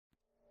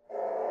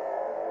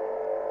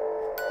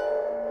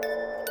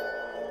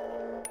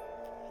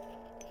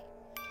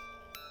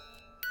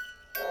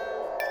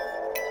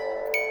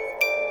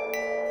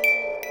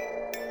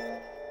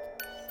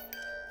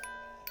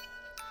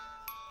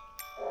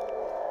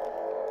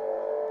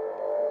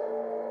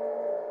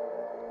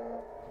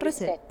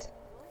Reset.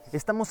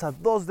 Estamos a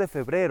 2 de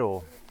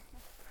febrero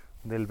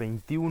del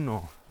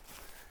 21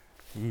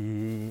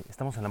 y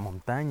estamos en la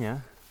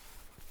montaña,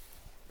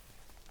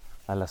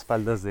 a las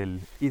faldas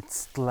del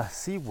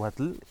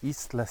Iztaccíhuatl,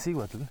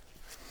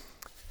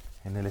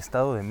 en el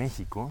Estado de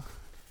México.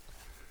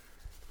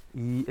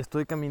 Y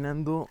estoy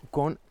caminando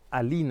con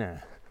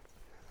Alina.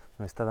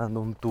 Me está dando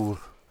un tour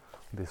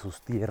de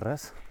sus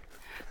tierras.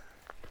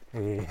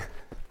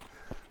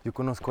 Yo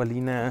conozco a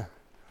Alina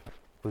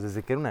pues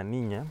desde que era una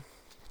niña,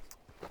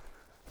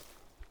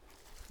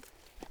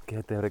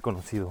 que te habré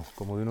conocido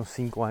como de unos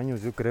 5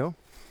 años, yo creo,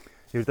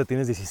 y ahorita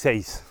tienes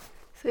 16.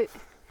 Sí.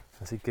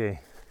 Así que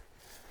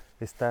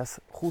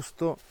estás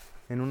justo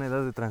en una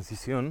edad de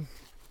transición.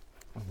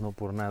 No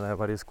por nada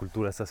varias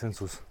culturas hacen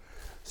sus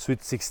Sweet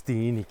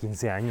 16 y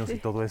 15 años y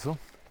todo eso.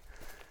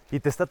 Y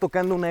te está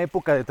tocando una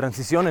época de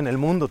transición en el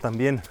mundo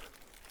también.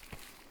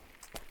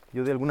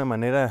 Yo de alguna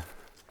manera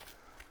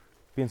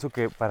pienso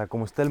que para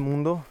cómo está el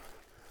mundo,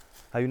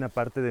 hay una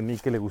parte de mí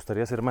que le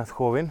gustaría ser más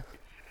joven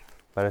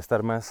para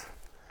estar más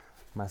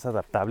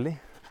adaptable.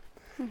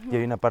 Y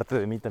hay una parte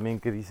de mí también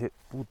que dice,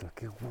 puta,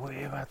 qué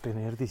hueva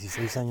tener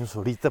 16 años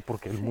ahorita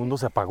porque el mundo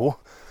se apagó.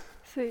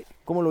 Sí.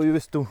 ¿Cómo lo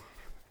vives tú?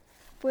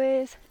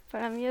 Pues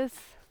para mí es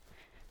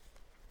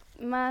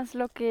más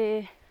lo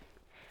que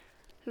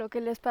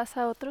les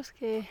pasa a otros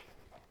que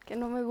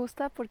no me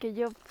gusta, porque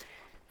yo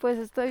pues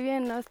estoy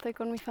bien, ¿no? Estoy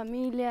con mi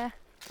familia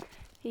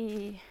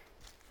y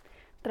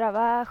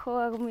trabajo,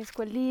 hago mi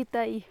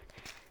escuelita y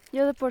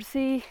yo de por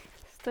sí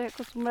estoy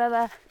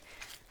acostumbrada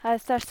a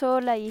estar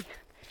sola y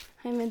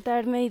a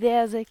inventarme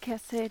ideas de qué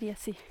hacer y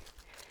así.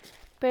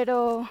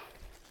 Pero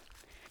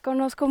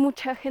conozco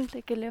mucha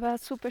gente que le va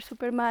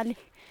súper mal y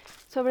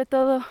sobre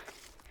todo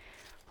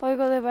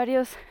oigo de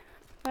varias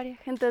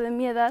gente de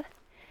mi edad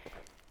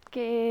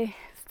que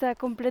está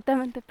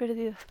completamente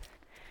perdido.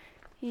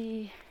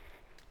 Y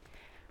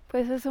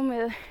pues eso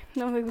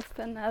no me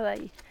gusta nada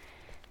y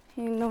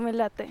no me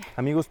late.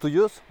 ¿Amigos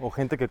tuyos o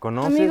gente que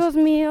conoces? Amigos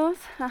míos,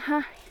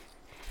 ajá.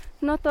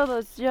 No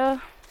todos, yo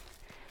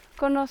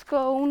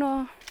conozco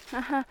un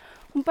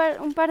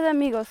par de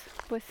amigos,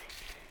 pues,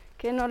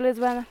 que no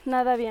les va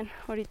nada bien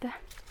ahorita.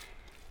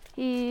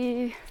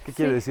 Y ¿Qué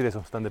quiere decir eso?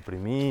 ¿Están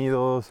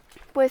deprimidos?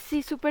 Pues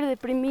sí, súper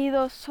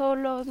deprimidos,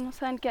 solos, no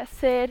saben qué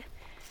hacer,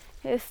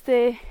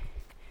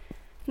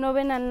 no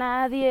ven a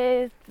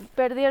nadie,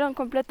 perdieron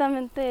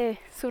completamente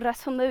su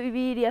razón de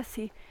vivir y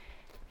así.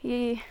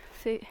 Y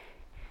sí.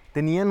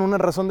 ¿Tenían una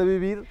razón de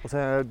vivir? O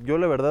sea, yo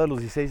la verdad a los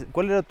 16,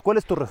 ¿cuál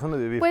es tu razón de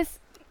vivir? Pues,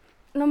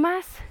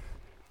 nomás,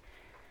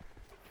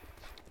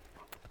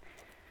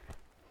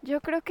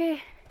 yo creo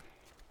que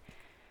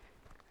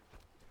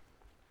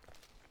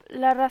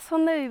la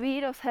razón de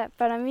vivir, o sea,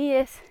 para mí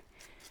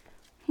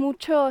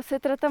se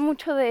trata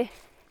mucho de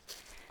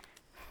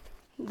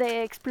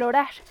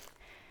explorar,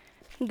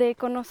 de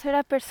conocer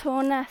a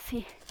personas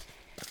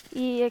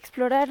y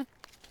explorar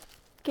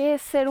qué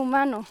es ser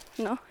humano,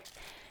 ¿no?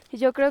 Y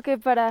yo creo que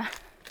para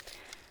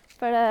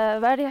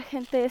varias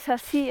gente es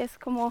así, es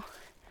como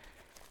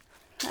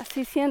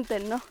así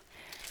sienten, ¿no?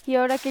 Y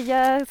ahora que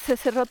ya se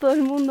cerró todo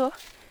el mundo,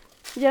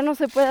 ya no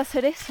se puede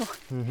hacer eso.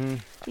 Uh-huh.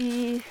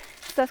 Y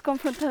estás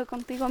confrontado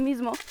contigo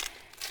mismo,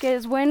 que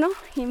es bueno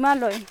y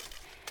malo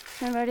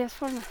en varias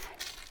formas.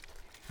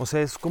 O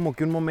sea, es como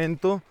que un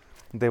momento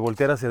de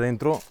voltear hacia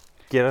adentro,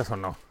 quieras o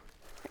no.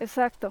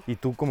 Exacto. Y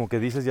tú como que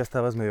dices ya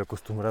estabas medio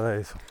acostumbrada a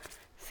eso.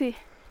 Sí.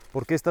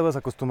 ¿Por qué estabas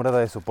acostumbrada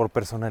a eso? ¿Por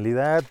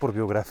personalidad? ¿Por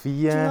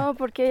biografía? No,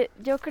 porque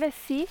yo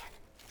crecí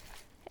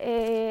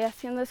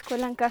haciendo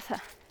escuela en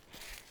casa.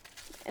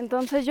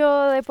 Entonces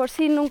yo de por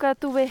sí nunca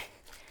tuve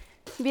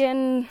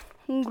bien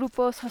un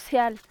grupo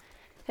social,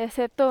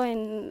 excepto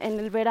en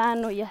el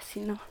verano y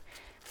así, ¿no?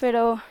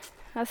 Pero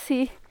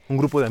así. Un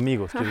grupo de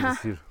amigos, quieres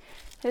decir.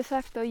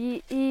 Exacto,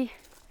 y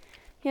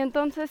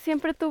entonces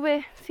siempre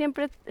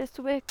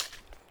estuve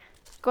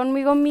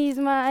conmigo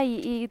misma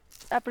y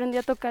aprendí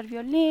a tocar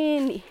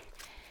violín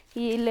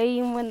y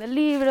leí un buen de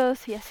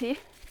libros y así.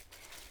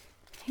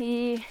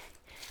 Y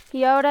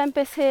ahora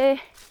empecé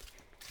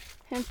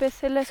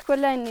la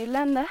escuela en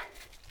Irlanda,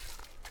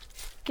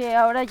 que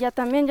ahora ya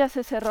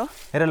se cerró.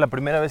 ¿Era la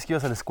primera vez que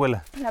ibas a la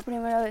escuela? La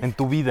primera vez. ¿En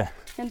tu vida?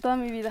 En toda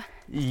mi vida.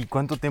 ¿Y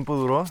cuánto tiempo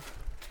duró?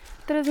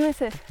 3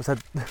 meses. O sea,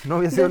 no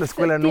habías ido a la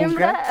escuela nunca. De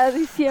septiembre a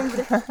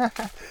diciembre.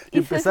 Y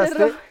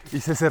empezaste y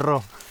se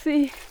cerró.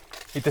 Sí.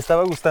 ¿Y te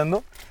estaba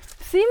gustando?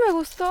 Sí,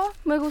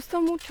 me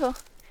gustó mucho.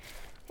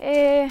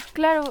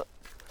 Claro,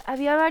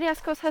 había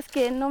varias cosas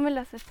que no me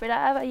las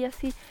esperaba y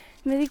así.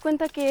 Me di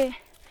cuenta que,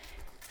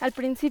 al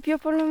principio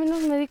por lo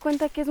menos me di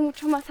cuenta que es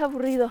mucho más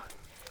aburrido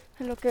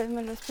de lo que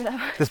me lo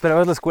esperaba. ¿Te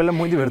esperabas la escuela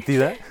muy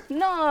divertida?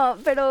 No,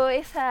 pero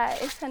esa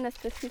en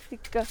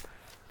específico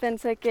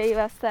pensé que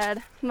iba a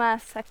estar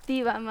más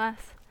activa, más,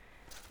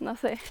 no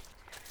sé.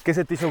 ¿Qué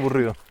se te hizo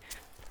aburrido?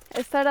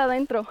 Estar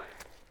adentro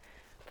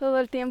todo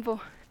el tiempo.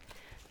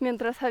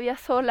 Mientras había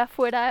sol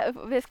afuera,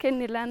 ves que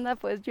en Irlanda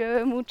pues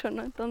llueve mucho,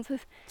 ¿no?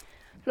 Entonces,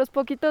 los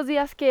poquitos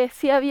días que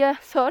sí había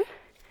sol,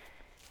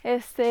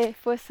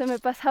 pues se me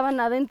pasaban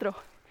adentro.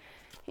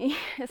 y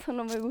eso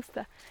no me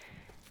gusta.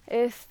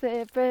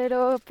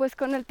 Pero pues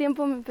con el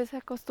tiempo me empecé a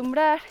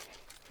acostumbrar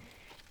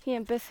y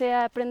empecé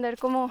a aprender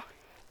cómo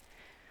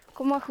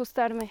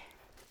ajustarme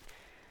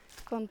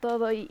con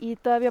todo y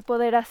todavía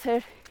poder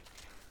hacer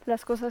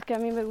las cosas que a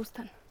mí me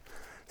gustan.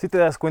 Sí te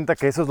das cuenta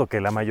que eso es lo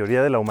que la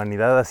mayoría de la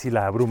humanidad, así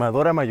la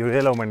abrumadora mayoría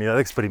de la humanidad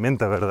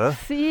experimenta, ¿verdad?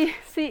 Sí,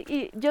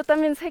 y yo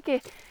también sé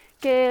que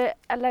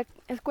a la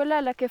escuela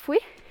a la que fui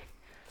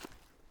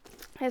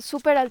es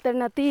súper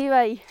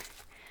alternativa y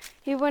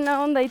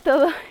buena onda y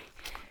todo,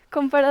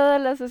 comparada a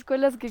las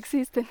escuelas que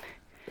existen.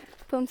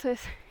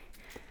 Entonces,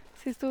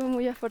 sí estuve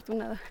muy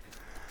afortunada.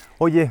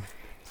 Oye,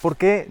 ¿por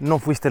qué no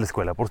fuiste a la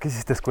escuela? ¿Por qué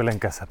hiciste escuela en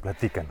casa?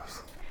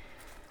 Platícanos.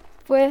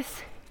 Pues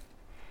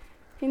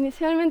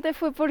inicialmente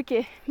fue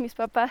porque mis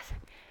papás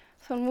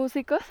son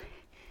músicos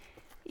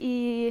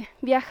y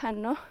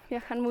viajan, ¿no?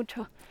 Viajan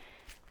mucho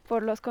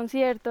por los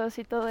conciertos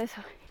y todo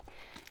eso.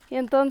 Y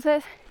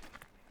entonces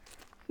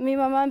mi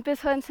mamá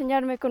empezó a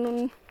enseñarme con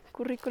un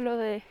currículo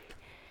de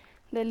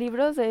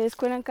libros de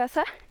escuela en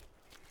casa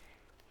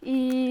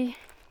y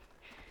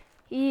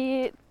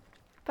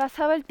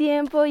pasaba el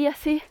tiempo y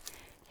así.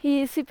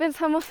 Y sí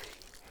pensamos,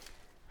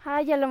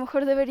 a lo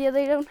mejor debería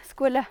de ir a una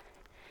escuela.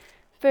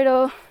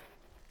 Pero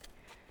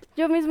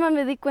yo misma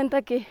me di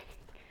cuenta que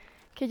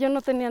yo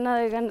no tenía nada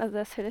de ganas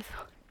de hacer eso.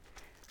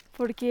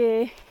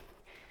 Porque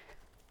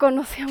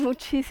conocí a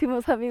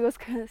muchísimos amigos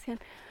que me decían,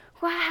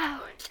 wow,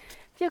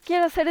 yo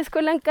quiero hacer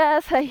escuela en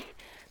casa y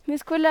mi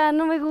escuela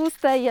no me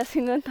gusta y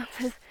así, ¿no?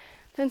 Entonces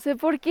pensé,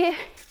 ¿por qué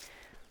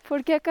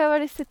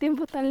acabar este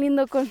tiempo tan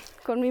lindo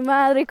con mi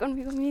madre,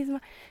 conmigo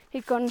misma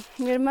y con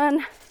mi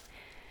hermana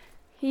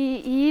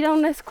y ir a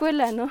una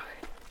escuela, ¿no?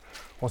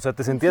 O sea,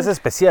 te sentías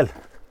especial,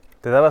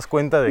 te dabas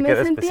cuenta de que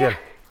era especial.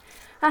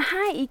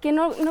 Ajá, y que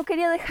no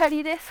quería dejar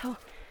ir eso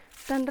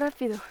tan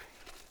rápido.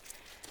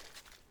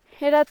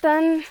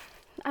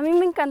 A mí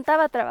me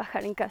encantaba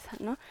trabajar en casa,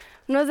 ¿no?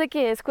 No es de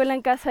que escuela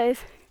en casa es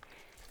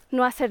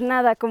no hacer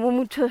nada, como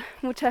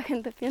mucha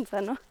gente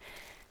piensa, ¿no?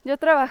 Yo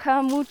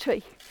trabajaba mucho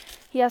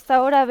y hasta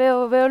ahora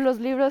veo los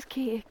libros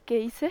que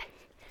hice,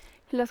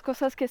 las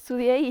cosas que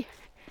estudié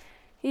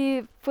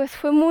y pues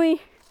fue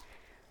muy,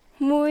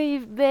 muy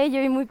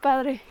bello y muy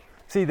padre.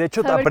 Sí, de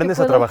hecho aprendes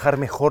a trabajar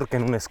mejor que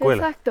en una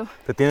escuela. Exacto.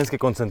 Te tienes que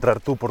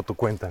concentrar tú por tu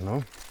cuenta,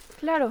 ¿no?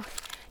 Claro.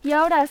 Y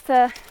ahora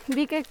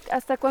vi que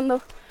hasta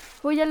cuando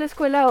voy a la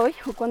escuela hoy,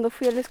 o cuando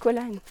fui a la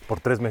escuela ¿Por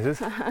 3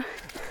 meses? Ajá.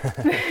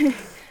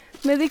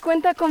 Me di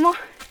cuenta cómo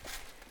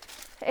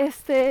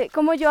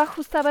yo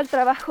ajustaba el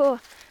trabajo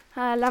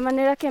a la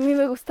manera que a mí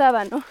me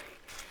gustaba, ¿no?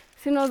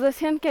 Si nos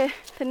decían que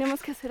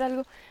teníamos que hacer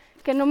algo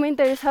que no me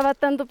interesaba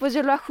tanto, pues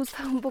yo lo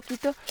ajustaba un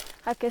poquito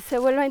a que se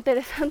vuelva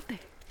interesante.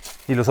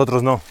 Y los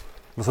otros no.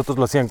 Los otros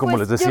lo hacían como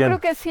pues les decían. Yo creo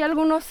que sí,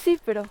 algunos sí,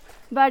 pero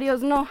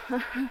varios no.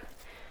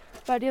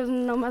 Varios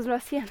nomás lo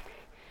hacían.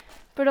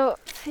 Pero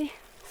sí,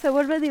 se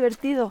vuelve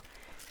divertido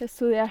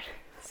estudiar,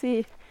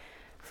 sí,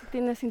 si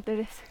tienes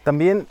interés.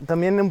 También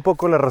un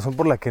poco la razón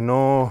por la que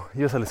no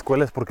ibas a la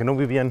escuela es porque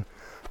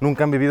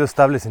nunca han vivido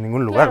estables en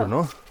ningún lugar, claro,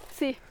 ¿no?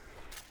 Sí,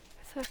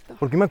 exacto.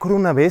 Porque me acuerdo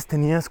una vez,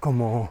 tenías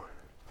como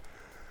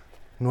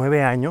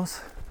 9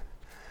 años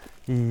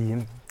y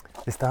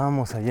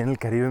estábamos allá en el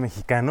Caribe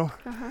mexicano.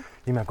 Ajá.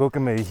 Y me acuerdo que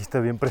me dijiste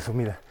bien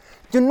presumida,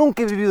 yo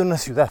nunca he vivido en una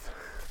ciudad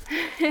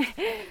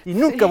y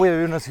nunca voy a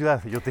vivir en una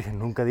ciudad. Y yo te dije,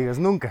 nunca digas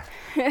nunca.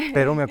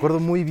 Pero me acuerdo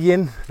muy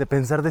bien de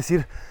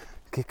decir,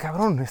 qué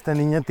cabrón, esta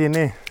niña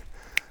tiene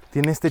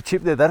este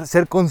chip de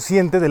ser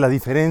consciente de la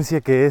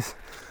diferencia que es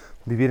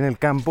vivir en el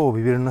campo o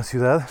vivir en una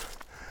ciudad.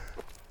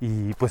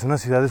 Y pues una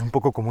ciudad es un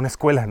poco como una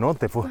escuela, ¿no?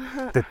 Te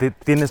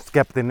tienes que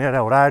atener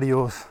a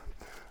horarios,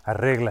 a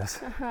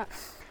reglas. Ajá.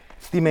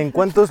 Dime, ¿en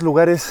cuántos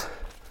lugares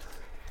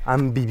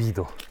han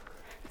vivido?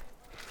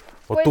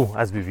 ¿O pues, tú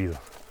has vivido?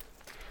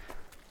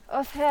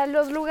 O sea,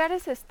 los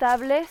lugares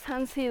estables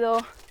han sido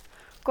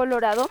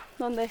Colorado,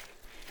 donde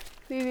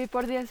viví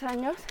por 10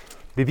 años.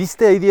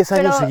 ¿Viviste ahí 10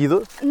 años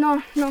seguidos?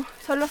 No,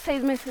 solo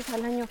 6 meses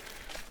al año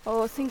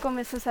o 5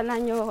 meses al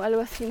año o algo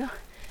así, ¿no?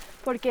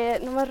 Porque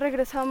nomás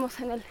regresábamos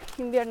en el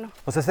invierno.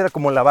 O sea, esa era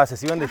como la base,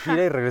 se iban de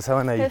gira y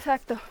regresaban ahí.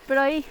 Exacto,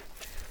 pero ahí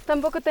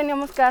tampoco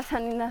teníamos casa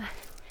ni nada.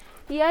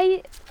 Y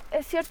ahí,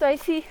 es cierto, ahí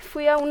sí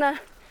fui a una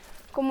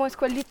como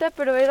escuelita,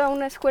 pero era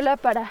una escuela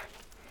para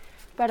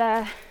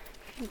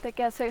gente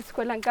que hace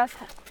escuela en casa.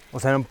 O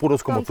sea, eran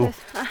puros como tú.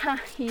 Ajá,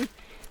 y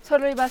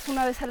solo ibas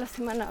una vez a la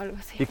semana o algo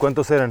así. ¿Y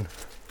cuántos eran?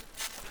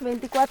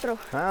 24.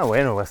 Ah,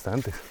 bueno,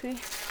 bastantes. Sí.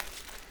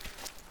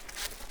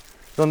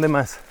 ¿Dónde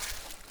más?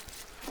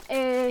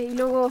 Y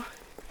luego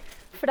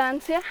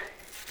Francia,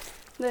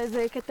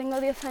 desde que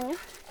tengo 10 años.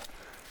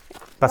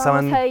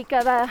 Vamos ahí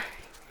cada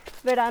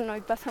verano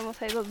y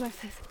pasamos ahí 2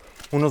 meses.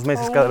 Unos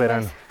meses cada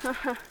verano.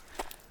 Ajá.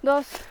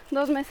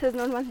 Dos meses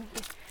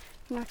normalmente,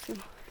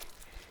 máximo.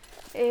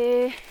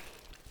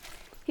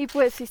 Y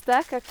pues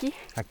Iztac, aquí.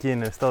 Aquí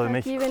en el Estado de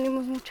México. Aquí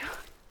venimos mucho.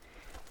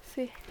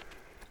 Sí.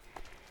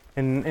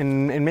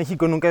 ¿En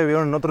México nunca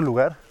vivieron en otro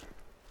lugar?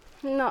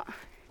 No.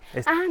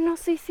 No,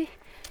 sí.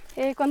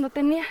 Cuando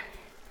tenía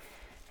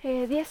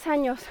 10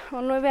 años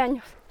o 9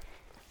 años,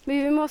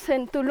 Vivimos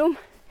en Tulum,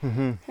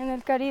 Ujú. en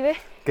el Caribe,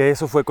 Que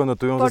eso fue cuando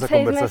tuvimos por esa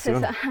 6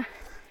 conversación meses. Ajá,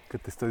 que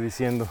te estoy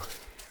diciendo.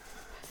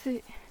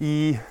 sí.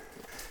 ¿Y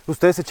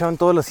ustedes echaban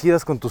todas las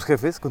giras con tus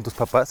jefes, con tus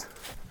papás?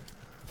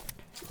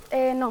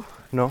 No,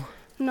 ¿No?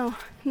 no,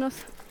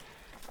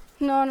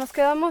 nos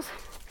quedamos.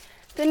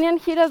 Tenían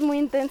giras muy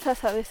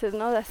intensas a veces,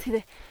 ¿no? Así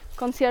de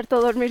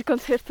concierto, dormir,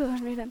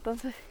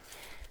 entonces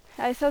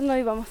a esas no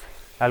íbamos.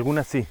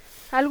 Algunas sí.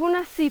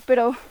 Algunas sí,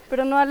 pero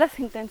no a las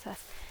intensas.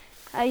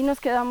 Ahí nos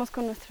quedamos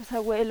con nuestros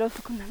abuelos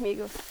o con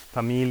amigos.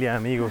 Familia,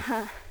 amigos.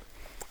 Ajá,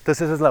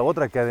 Entonces esa es la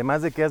otra, que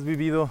además de que has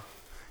vivido,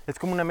 es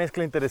como una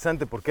mezcla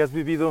interesante porque has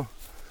vivido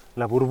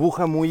la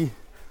burbuja muy,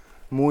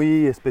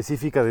 muy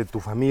específica de tu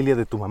familia,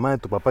 de tu mamá, de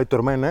tu papá y tu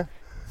hermana,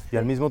 y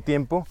al mismo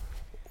tiempo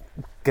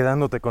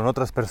quedándote con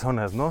otras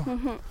personas, ¿no?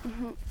 ujú,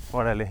 ujú.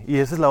 Órale. Y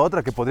esa es la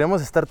otra, que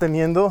podríamos estar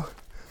teniendo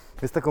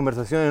esta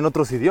conversación en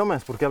otros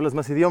idiomas, porque hablas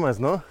más idiomas,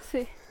 ¿no?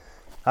 Sí,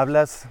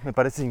 Hablas, me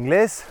parece,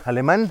 inglés,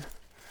 alemán,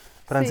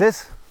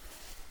 francés.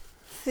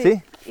 sí.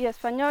 ¿Sí? Y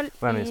español.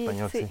 Bueno, y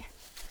español, sí.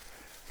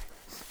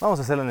 Vamos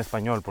a hacerlo en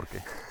español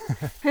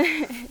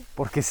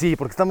porque sí,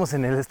 porque estamos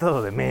en el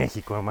Estado de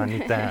México,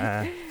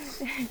 hermanita.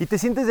 ¿Y te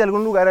sientes de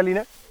algún lugar,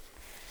 Alina?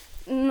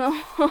 No,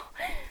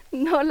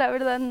 no, la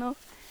verdad no.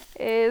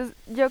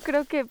 Yo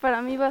creo que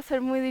para mí va a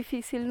ser muy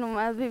difícil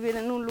nomás vivir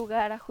en un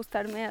lugar,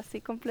 ajustarme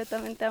así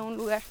completamente a un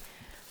lugar,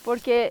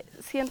 porque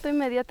siento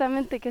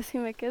inmediatamente que si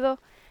me quedo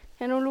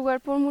en un lugar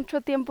por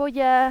mucho tiempo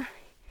ya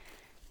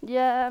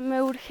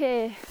me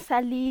urge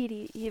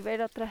salir y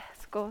ver otras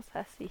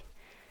cosas y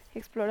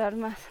explorar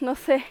más. No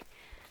sé,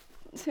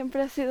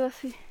 siempre ha sido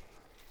así.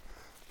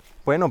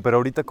 Bueno, pero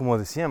ahorita, como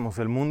decíamos,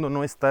 el mundo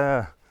no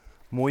está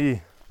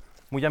muy,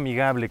 muy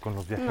amigable con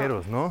los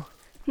viajeros, ¿no?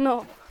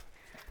 No,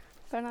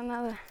 para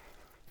nada.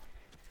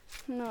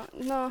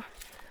 No.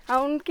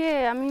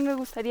 Aunque a mí me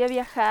gustaría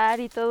viajar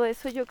y todo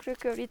eso, yo creo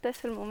que ahorita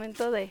es el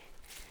momento de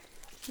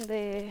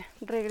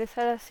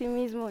regresar a sí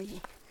mismo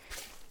y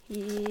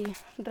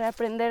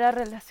reaprender a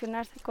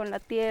relacionarse con la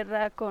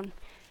tierra, con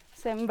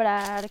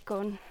sembrar,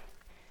 con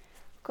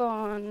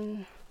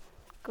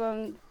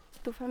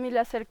tu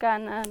familia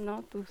cercana,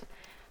 ¿no?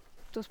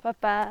 Tus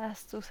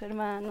papás, tus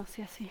hermanos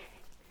y así.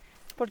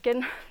 Porque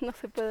no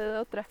se puede de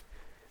otra.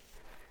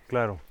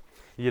 Claro.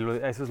 Y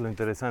eso es lo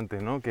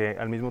interesante, ¿no? Que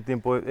al mismo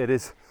tiempo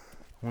eres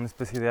una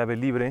especie de ave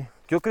libre.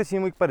 Yo crecí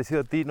muy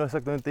parecido a ti, no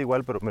exactamente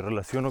igual, pero me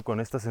relaciono con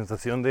esta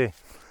sensación de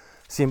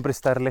siempre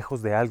estar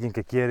lejos de alguien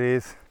que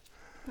quieres,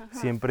 Ajá.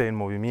 siempre en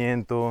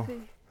movimiento,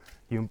 Sí.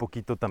 y un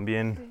poquito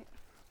también Sí.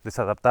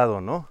 desadaptado,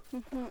 ¿no?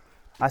 Uh-huh.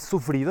 ¿Has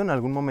sufrido en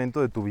algún momento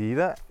de tu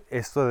vida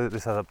esto de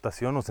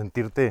desadaptación o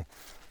sentirte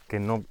que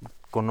no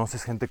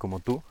conoces gente como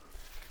tú?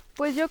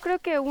 Pues yo creo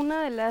que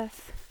una de las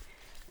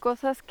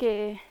cosas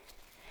que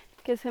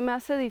se me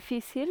hace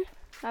difícil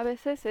a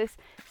veces es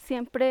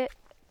siempre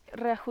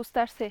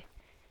reajustarse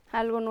a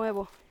algo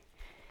nuevo.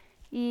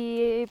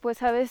 Y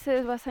pues a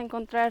veces vas a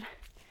encontrar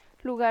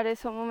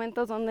lugares o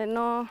momentos donde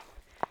no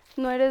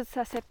eres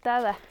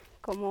aceptada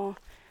como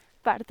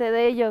parte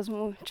de ellos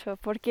mucho,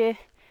 porque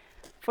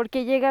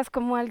llegas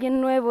como alguien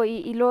nuevo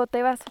y luego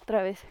te vas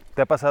otra vez.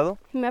 ¿Te ha pasado?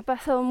 Me ha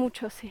pasado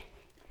mucho, sí,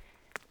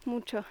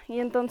 mucho. Y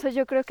entonces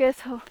yo creo que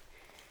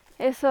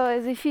eso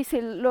es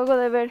difícil, luego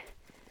de ver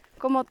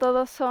cómo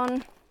todos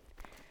son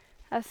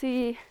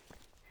así,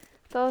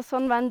 todos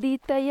son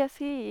bandita y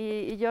así,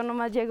 y yo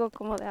nomás llego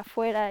como de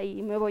afuera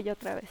y me voy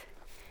otra vez.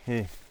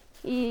 Sí.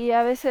 Y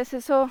a veces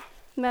eso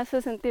me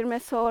hace sentirme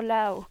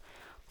sola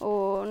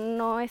o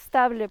no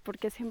estable,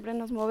 porque siempre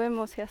nos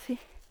movemos y así.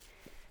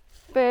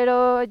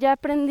 Pero ya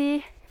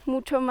aprendí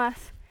mucho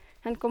más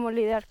en cómo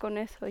lidiar con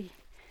eso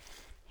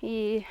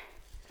y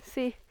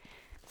sí,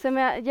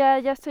 ya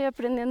estoy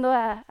aprendiendo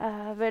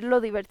a ver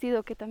lo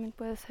divertido que también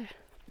puede ser.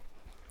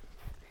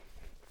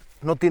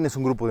 No tienes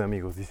un grupo de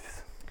amigos,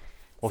 dices.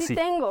 ¿O sí? Sí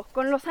tengo,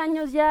 con los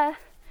años ya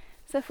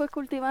se fue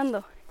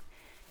cultivando.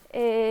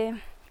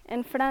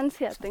 En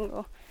Francia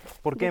tengo.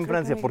 ¿Por qué yo en creo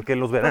Francia? que- Porque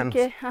los veranos.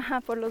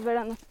 Por los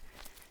veranos.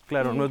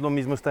 Claro, no es lo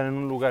mismo estar en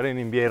un lugar en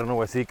invierno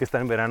o así que estar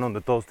en verano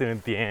donde todos tienen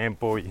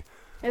tiempo y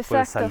puedes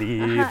Exacto.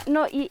 salir. Ajá.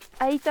 No, y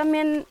ahí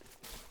también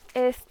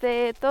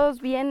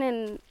todos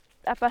vienen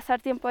a pasar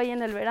tiempo ahí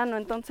en el verano,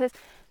 entonces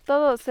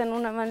todos en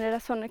una manera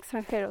son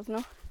extranjeros, ¿no?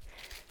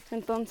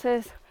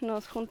 Entonces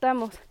nos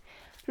juntamos.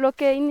 Lo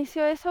que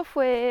inició eso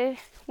fue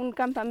un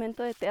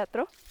campamento de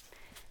teatro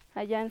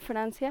allá en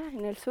Francia,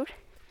 en el sur.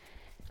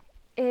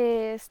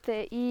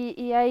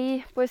 Y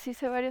ahí pues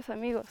hice varios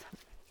amigos.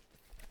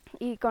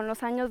 Y con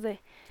los años de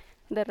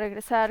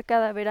regresar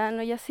cada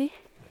verano y así,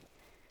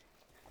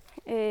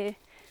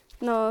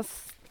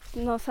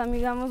 nos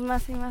amigamos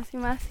más y más y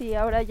más, y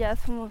ahora ya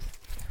somos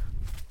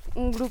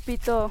un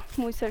grupito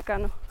muy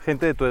cercano.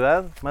 ¿Gente de tu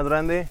edad, más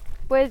grande?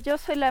 Pues yo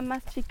soy la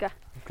más chica,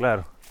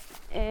 Claro.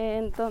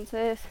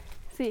 entonces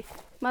sí,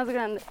 más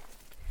grande.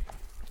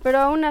 Pero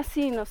aún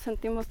así nos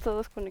sentimos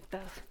todos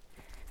conectados.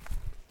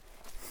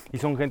 Y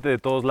son gente de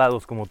todos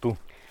lados como tú.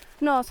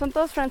 No, son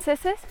todos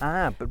franceses,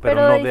 Ah, pero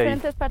pero no de de ahí.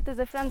 diferentes partes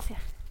de Francia,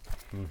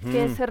 Ujú.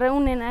 que se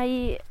reúnen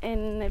ahí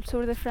en el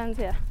sur de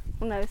Francia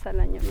una vez al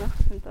año, ¿no?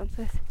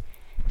 Entonces,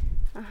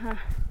 ajá.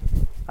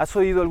 ¿Has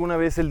oído alguna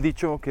vez el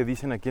dicho que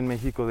dicen aquí en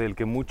México del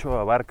que mucho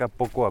abarca,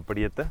 poco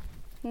aprieta?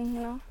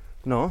 No,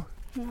 ¿No?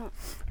 no.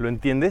 ¿Lo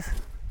entiendes?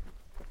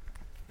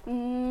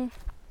 No,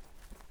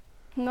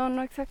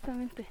 no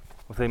exactamente.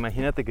 O sea,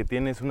 imagínate que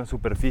tienes una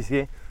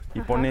superficie y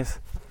Ajá.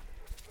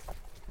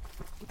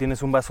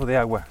 tienes un vaso de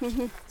agua.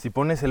 Ujú. Si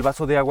pones el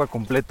vaso de agua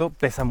completo,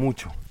 pesa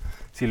mucho.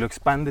 Si lo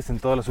expandes en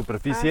toda la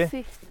superficie,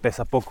 Sí,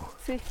 pesa poco.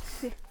 sí,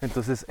 sí.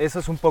 Entonces, eso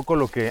es un poco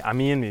lo que a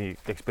mí en mi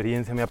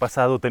experiencia me ha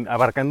pasado.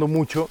 Abarcando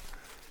mucho,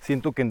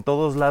 siento que en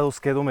todos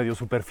lados quedo medio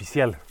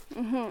superficial.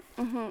 Ujú,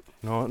 ujú.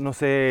 No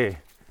sé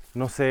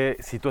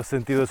si tú has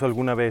sentido eso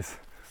alguna vez.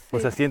 O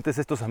Sí. sea, sientes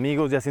estos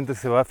amigos, ya sientes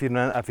que se va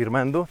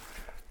afirmando,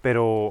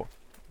 pero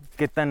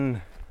 ¿qué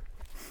tan...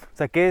 O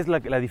sea, ¿qué es la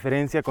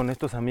diferencia con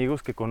estos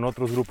amigos que con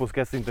otros grupos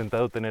que has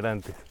intentado tener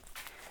antes?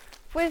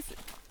 Pues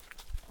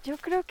yo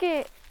creo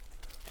que,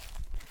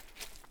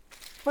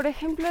 por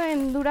ejemplo,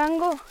 en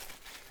Durango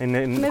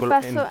me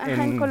pasó,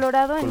 en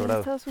Colorado, en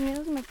Estados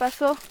Unidos, me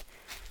pasó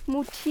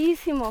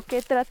muchísimo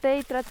que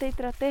traté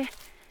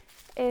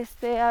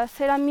a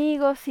hacer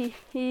amigos y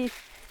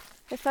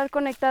estar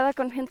conectada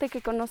con gente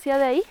que conocía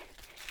de ahí,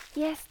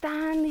 y es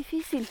tan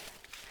difícil.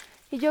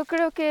 Y yo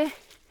creo que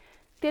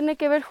tiene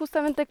que ver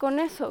justamente con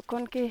eso,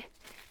 con que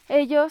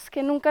ellos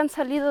que nunca han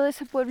salido de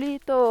ese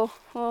pueblito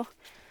o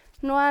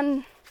no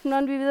han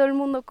vivido el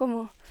mundo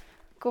como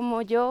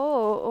yo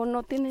o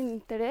no tienen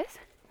interés,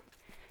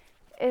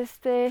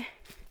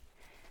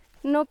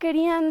 no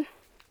querían,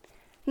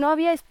 no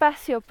había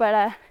espacio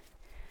para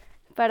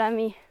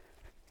mí.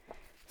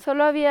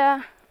 Solo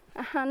había,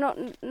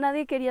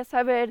 nadie quería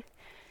saber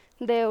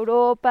de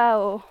Europa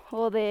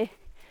o de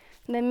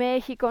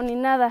México ni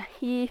nada.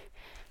 Y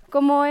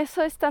como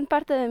eso es tan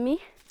parte de mí,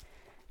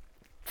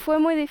 fue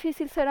muy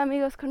difícil ser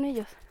amigos con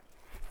ellos.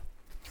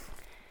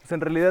 Pues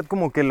en realidad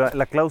como que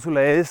la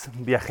cláusula es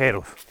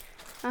viajeros.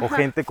 Ajá. O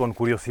gente con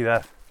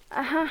curiosidad.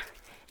 Ajá.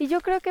 Y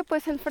yo creo que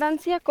pues en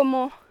Francia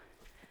como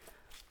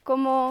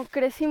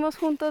crecimos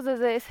juntos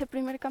desde ese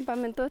primer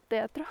campamento de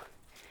teatro,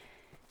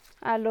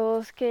 a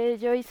los que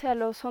yo hice a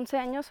los 11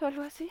 años o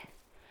algo así,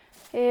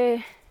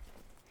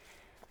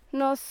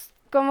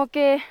 como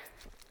que,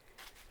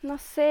 no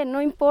sé,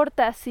 no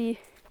importa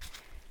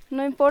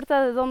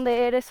de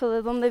dónde eres o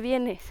de dónde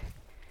vienes,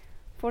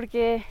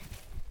 porque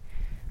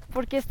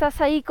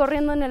estás ahí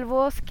corriendo en el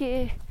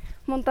bosque,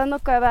 montando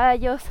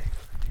caballos,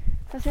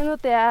 haciendo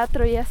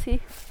teatro y así.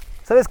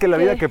 Sabes que la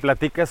vida que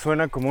platicas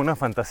suena como una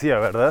fantasía,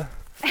 ¿verdad?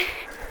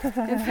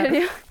 ¿En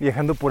serio?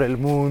 Viajando por el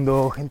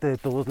mundo, gente de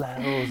todos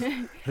lados,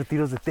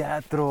 retiros de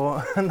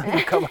teatro, andando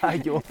a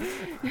caballo.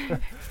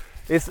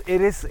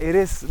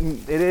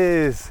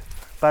 Eres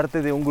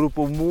parte de un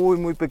grupo muy,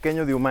 muy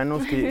pequeño de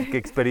humanos que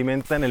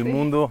experimentan el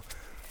mundo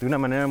de una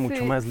manera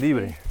mucho más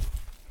libre.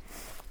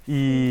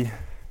 Y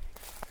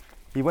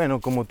bueno,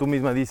 como tú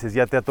misma dices,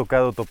 ya te ha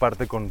tocado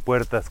toparte con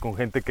puertas, con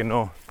gente que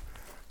no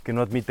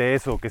admite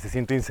eso, que se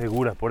siente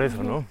insegura por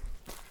eso, ¿no?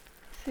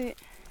 Sí.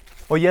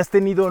 Oye, ¿has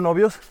tenido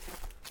novios?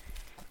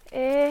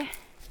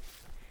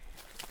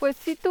 Pues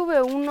sí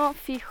tuve uno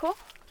fijo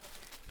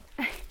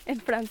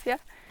en Francia.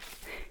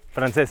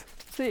 ¿Francés?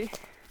 Sí.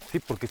 Sí,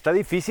 porque está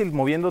difícil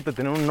moviéndote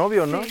tener un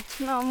novio, ¿no?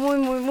 Sí, no, muy,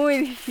 muy, muy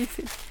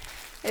difícil.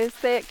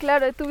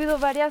 Claro, he tenido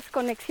varias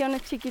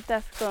conexiones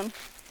chiquitas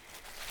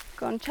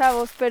con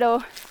chavos, pero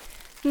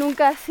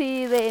nunca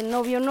así de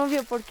novio,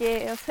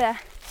 porque, o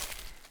sea,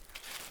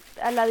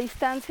 a la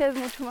distancia es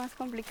mucho más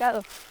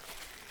complicado.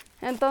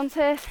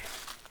 Entonces,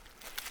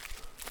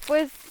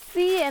 pues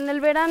sí, en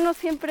el verano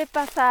siempre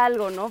pasa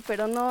algo, ¿no?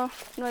 Pero no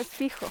es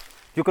fijo.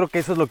 Yo creo que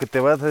eso es lo que te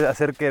va a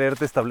hacer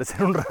quererte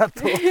establecer un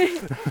rato.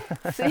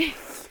 Sí.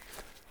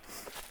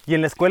 ¿Y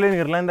en la escuela en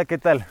Irlanda qué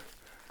tal?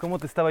 ¿Cómo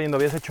te estaba yendo?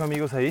 ¿Habías hecho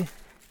amigos ahí?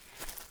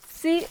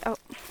 Sí,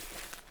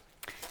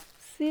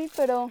 sí,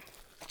 pero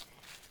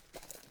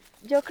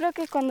yo creo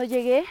que cuando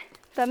llegué,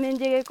 también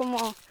llegué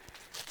como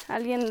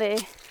alguien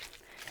de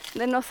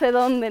no sé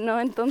dónde, ¿no?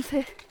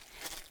 Entonces,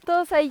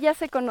 todos ahí ya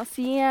se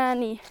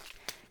conocían y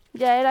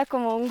ya era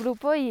como un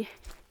grupo y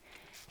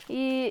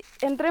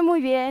entré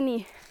muy bien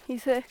y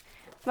hice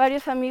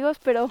varios amigos,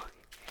 pero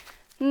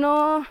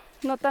no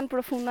tan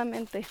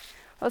profundamente.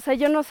 O sea,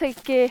 yo no sé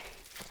qué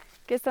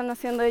están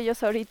haciendo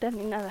ellos ahorita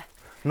ni nada.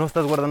 ¿No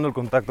estás guardando el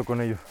contacto con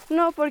ellos?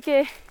 No,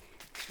 porque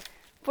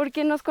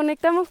nos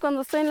conectamos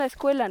cuando estoy en la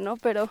escuela, ¿no?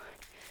 Pero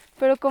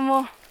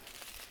como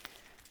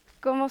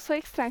soy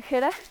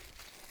extranjera,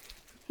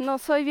 no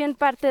soy bien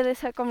parte de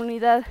esa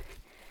comunidad.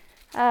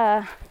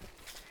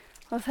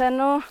 O sea,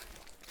 no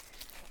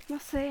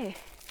sé.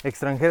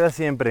 Extranjera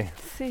siempre.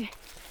 Sí.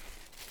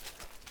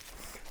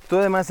 Tú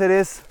además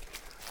eres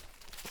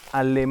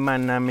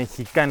alemana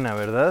mexicana,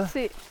 ¿verdad?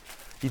 Sí.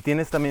 ¿Y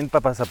tienes también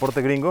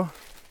pasaporte gringo?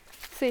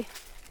 Sí.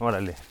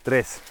 Órale,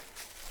 3.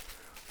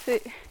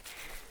 Sí.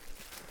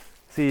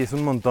 Sí, es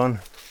un montón.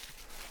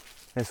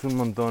 Es un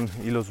montón.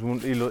 Y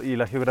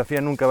la geografía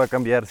nunca va a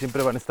cambiar.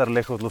 Siempre van a estar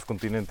lejos los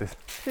continentes.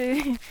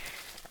 Sí,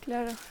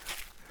 claro.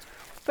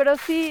 Pero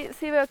sí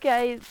veo que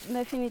hay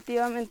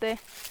definitivamente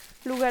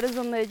lugares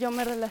donde yo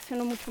me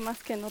relaciono mucho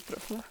más que en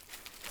otros, ¿no?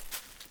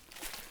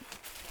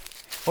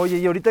 Oye,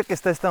 y ahorita que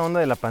está esta onda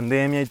de la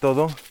pandemia y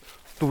todo,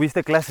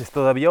 ¿tuviste clases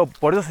todavía? O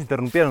por eso se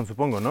interrumpieron,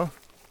 supongo, ¿no?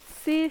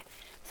 Sí,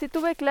 sí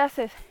tuve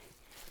clases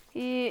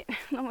y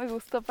no me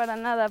gustó para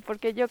nada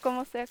porque yo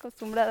como estoy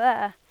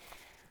acostumbrada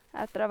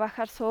a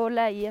trabajar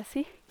sola y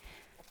así,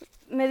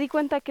 me di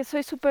cuenta que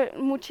soy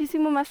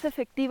muchísimo más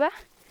efectiva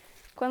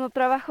cuando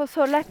trabajo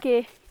sola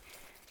que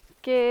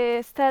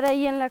estar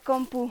ahí en la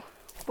compu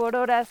por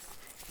horas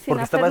sin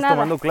Porque hacer estabas nada.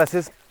 tomando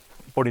clases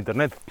por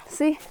internet.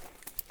 Sí.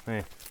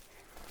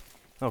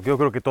 No, yo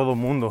creo que todo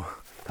mundo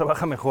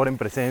trabaja mejor en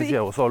presencia Sí.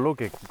 o solo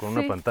que con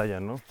una Sí. pantalla,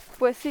 ¿no?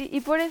 Pues sí, y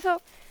por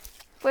eso,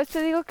 pues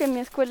te digo que mi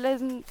escuela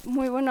es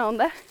muy buena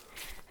onda.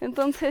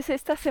 Entonces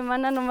esta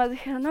semana nomás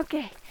dijeron, ok,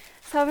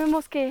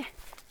 sabemos que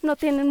no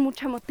tienen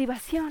mucha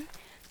motivación,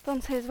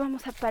 entonces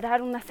vamos a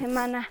parar una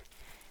semana,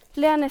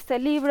 lean este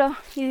libro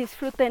y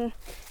disfruten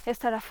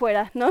estar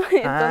afuera, ¿no?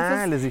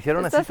 Entonces, les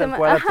dijeron así tal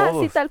cual a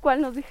todos. Sí, tal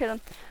cual nos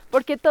dijeron,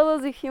 porque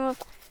todos dijimos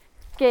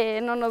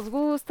que no nos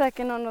gusta,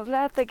 que no nos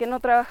late, que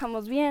no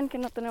trabajamos bien, que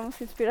no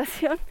tenemos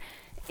inspiración.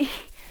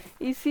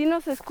 Y sí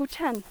nos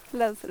escuchan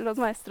los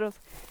maestros,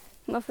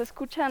 nos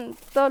escuchan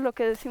todo lo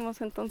que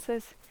decimos,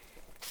 entonces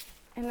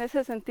en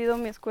ese sentido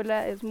mi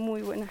escuela es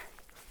muy buena.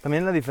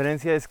 También la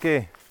diferencia es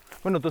que,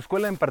 bueno, tu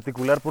escuela en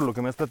particular, por lo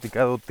que me has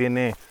platicado,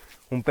 tiene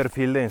un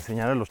perfil de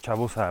enseñar a los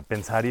chavos a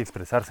pensar y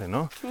expresarse,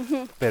 ¿no?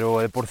 Uh-huh. Pero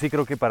de por sí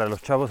creo que para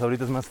los chavos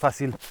ahorita es más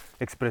fácil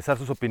expresar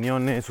sus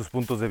opiniones, sus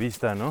puntos de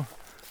vista, ¿no?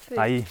 Sí.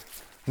 Hay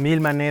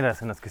 1000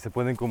 maneras en las que se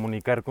pueden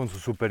comunicar con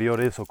sus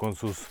superiores o con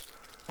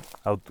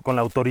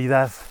la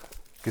autoridad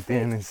que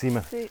tienen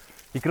encima. Sí.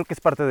 Y creo que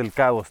es parte del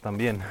caos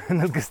también en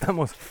el que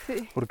estamos,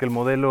 Sí. porque el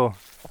modelo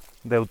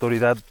de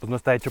autoridad pues, no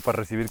está hecho para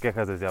recibir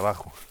quejas desde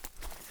abajo.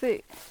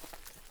 Sí.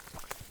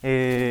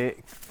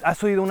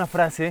 ¿Has oído una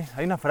frase?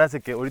 Hay una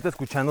frase que ahorita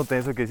escuchándote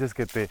eso que dices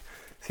que te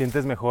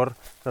sientes mejor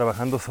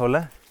trabajando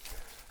sola.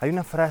 Hay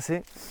una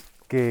frase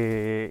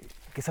que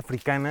es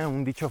africana,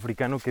 un dicho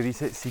africano que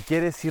dice, si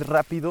quieres ir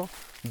rápido,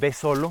 ve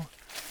solo,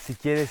 si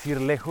quieres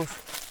ir lejos,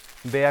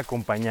 ve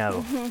acompañado.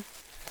 Uh-huh.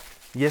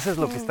 Y eso es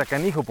lo que está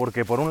canijo,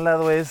 porque por un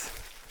lado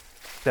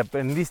te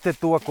aprendiste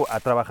tú a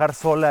trabajar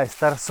sola, a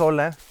estar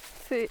sola,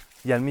 sí.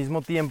 Y al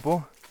mismo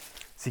tiempo,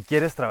 si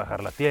quieres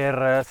trabajar la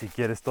tierra, si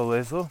quieres todo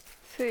eso,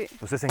 sí.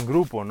 Pues es en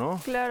grupo, ¿no?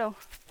 Claro.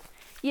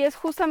 Y es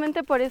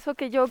justamente por eso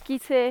que yo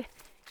quise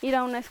ir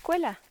a una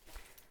escuela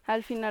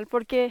al final,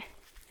 porque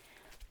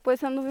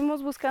pues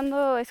anduvimos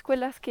buscando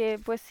escuelas que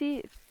pues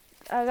sí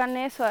hagan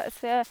eso,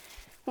 sea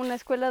una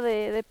escuela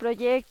de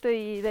proyecto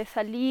y de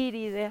salir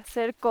y de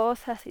hacer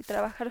cosas y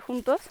trabajar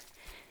juntos.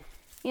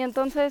 Y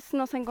entonces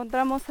nos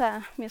encontramos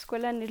a mi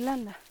escuela en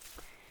Irlanda.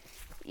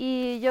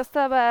 Y yo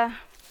estaba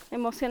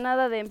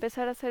emocionada de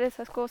empezar a hacer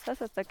esas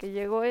cosas hasta que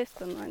llegó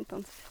esto, ¿no?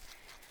 Entonces,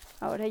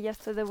 ahora ya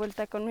estoy de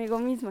vuelta conmigo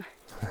misma.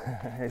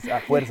 Es a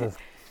fuerzas.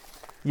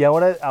 Y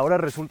ahora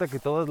resulta que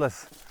todo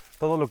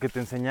lo que te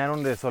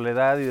enseñaron de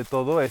soledad y de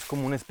todo es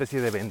como una especie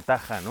de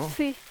ventaja, ¿no?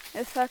 Sí,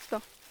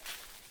 exacto.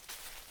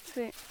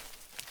 Sí.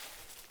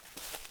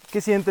 ¿Qué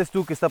sientes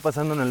tú que está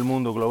pasando en el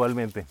mundo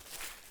globalmente?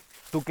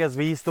 Tú que has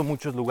visto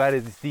muchos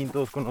lugares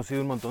distintos,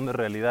 conocido un montón de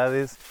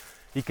realidades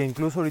y que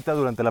incluso ahorita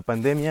durante la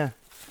pandemia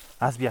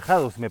has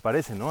viajado, me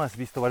parece, ¿no? Has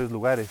visto varios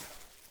lugares.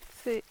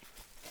 Sí.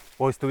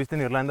 ¿O estuviste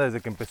en Irlanda desde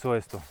que empezó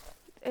esto?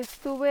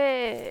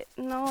 Estuve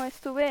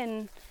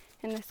en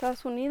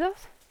Estados Unidos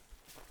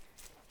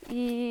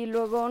y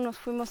luego nos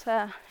fuimos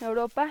a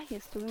Europa y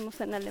estuvimos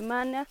en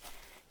Alemania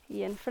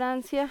y en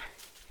Francia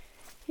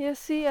y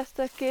así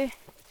hasta que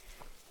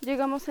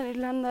llegamos en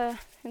Irlanda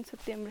en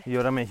septiembre. Y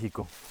ahora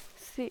México.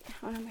 Sí,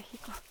 ahora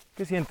México.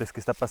 ¿Qué sientes que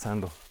está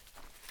pasando?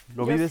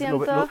 ¿Lo Yo vives?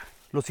 siento-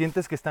 ¿Lo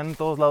sientes que están en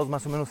todos lados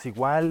más o menos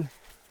igual?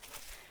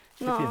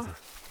 ¿Qué No, piensas?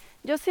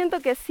 yo siento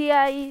que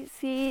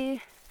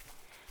sí,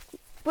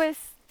 pues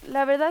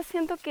la verdad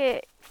siento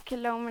que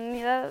la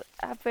humanidad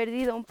ha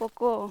perdido un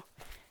poco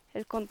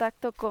el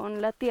contacto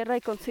con la tierra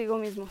y consigo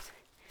mismos.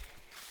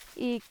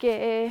 Y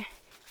que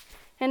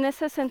en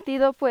ese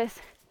sentido pues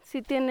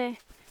sí tiene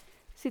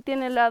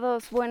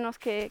lados buenos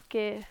que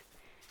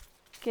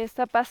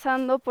está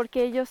pasando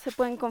porque ellos se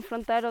pueden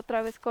confrontar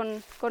otra vez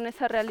con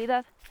esa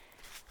realidad.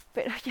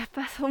 Pero ya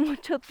pasó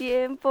mucho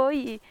tiempo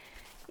y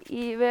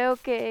veo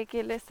que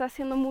le está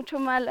haciendo mucho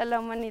mal a la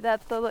humanidad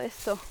todo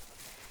esto.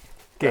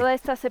 ¿Qué? Toda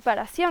esta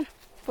separación,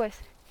 pues.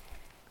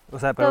 O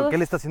sea, ¿pero qué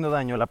le está haciendo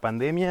daño? ¿La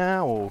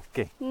pandemia o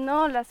qué?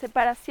 No, la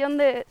separación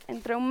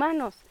entre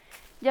humanos.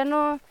 Ya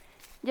no,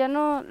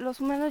 los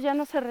humanos ya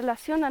no se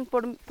relacionan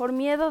por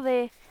miedo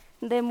de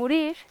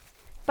morir,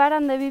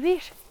 paran de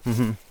vivir.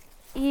 Uh-huh.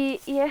 Y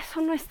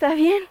eso no está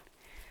bien,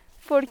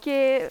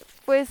 porque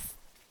pues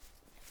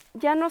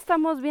ya no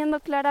estamos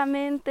viendo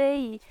claramente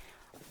y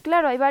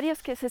claro, hay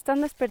varios que se están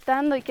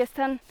despertando y que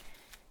están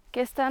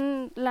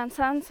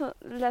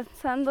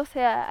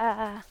lanzándose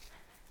a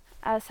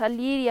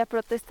salir y a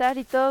protestar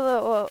y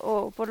todo,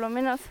 o por lo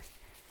menos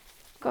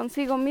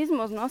consigo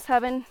mismos, ¿no?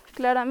 Saben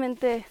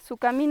claramente su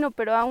camino,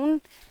 pero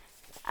aún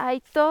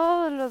hay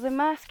todos los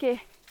demás que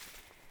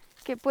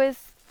que pues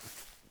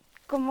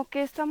como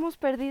que estamos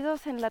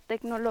perdidos en la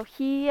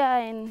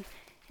tecnología, en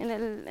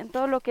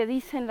todo lo que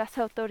dicen las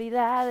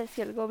autoridades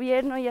y el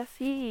gobierno y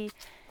así,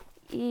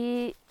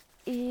 y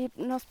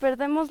nos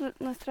perdemos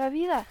nuestra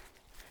vida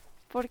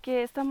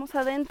porque estamos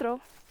adentro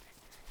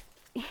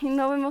y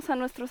no vemos a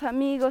nuestros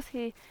amigos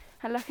y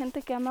a la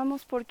gente que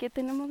amamos porque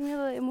tenemos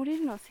miedo de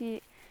morirnos,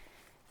 y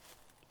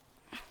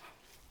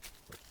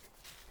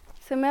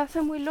se me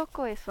hace muy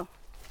loco eso.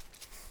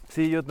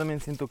 Sí, yo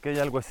también siento que hay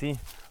algo así.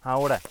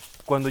 Ahora,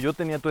 cuando yo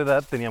tenía tu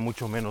edad tenía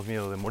mucho menos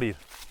miedo de morir.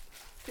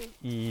 Sí.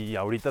 Y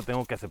ahorita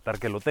tengo que aceptar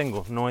que lo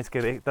tengo. No es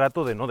que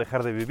trato de no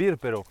dejar de vivir,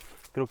 pero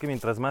creo que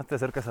mientras más te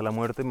acercas a la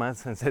muerte,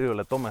 más en serio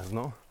la tomas,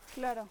 ¿no?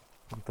 Claro.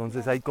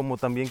 Entonces hay como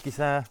también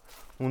quizá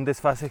un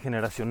desfase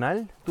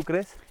generacional, ¿tú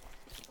crees?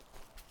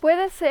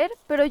 Puede ser,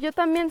 pero yo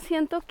también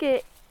siento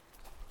que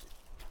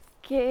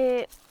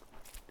el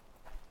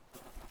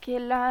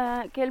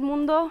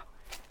mundo,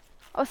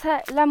 o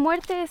sea, la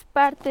muerte es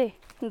parte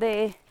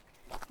de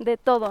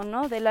todo,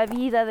 ¿no? De la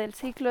vida, del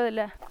ciclo de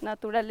la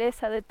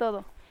naturaleza, de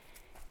todo.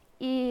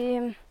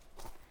 Y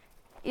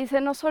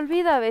se nos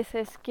olvida a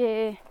veces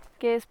que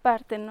es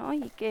parte, ¿no?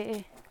 Y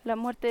que la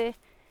muerte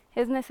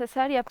es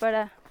necesaria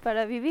para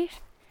vivir.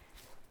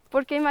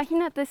 Porque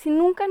imagínate, si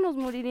nunca nos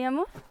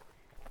muriríamos,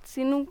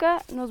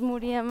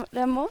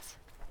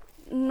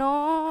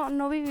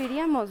 no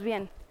viviríamos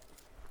bien.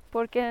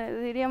 Porque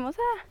diríamos,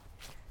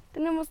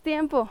 tenemos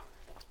tiempo.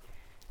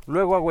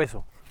 Luego hago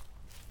eso.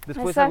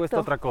 Después hago esta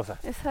otra cosa.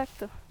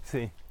 Exacto.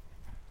 Sí.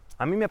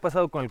 A mí me ha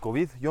pasado con el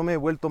COVID. Yo me he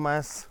vuelto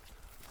más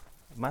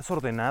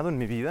ordenado en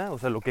mi vida. O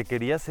sea, lo que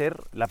quería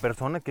ser, la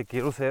persona que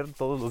quiero ser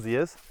todos los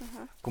días,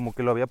 como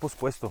que lo había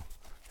pospuesto.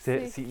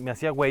 Sí, me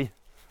hacía güey.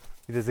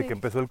 Y desde que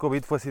empezó el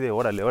COVID fue así de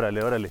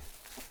órale.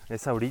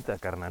 Es ahorita,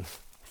 carnal.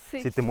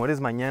 Sí. Si te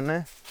mueres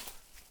mañana,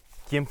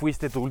 ¿quién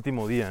fuiste tu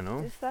último día,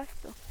 no?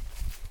 Exacto.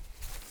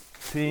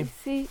 Sí.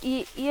 Sí,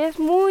 y es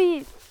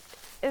muy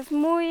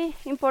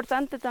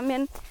importante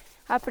también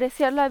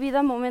apreciar la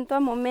vida momento a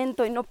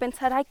momento y no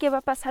pensar, ¿qué va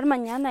a pasar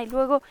mañana? Y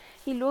luego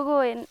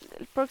en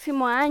el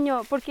próximo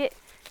año, porque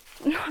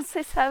no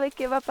se sabe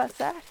qué va a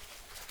pasar.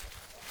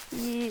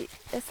 Y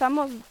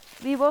estamos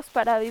vivos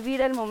para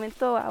vivir el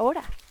momento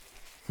ahora,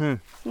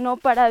 no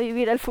para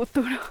vivir el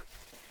futuro.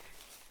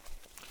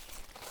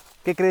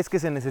 ¿Qué crees que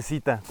se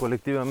necesita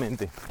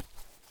colectivamente?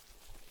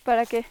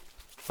 ¿Para qué?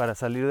 Para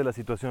salir de la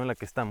situación en la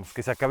que estamos.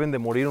 Que se acaben de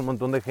morir un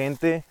montón de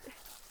gente,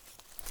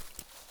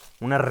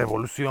 una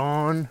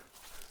revolución,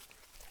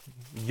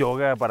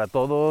 yoga para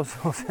todos,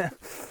 o sea,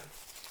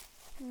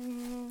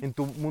 en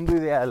tu mundo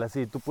ideal,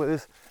 así, tú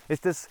puedes,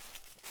 esta es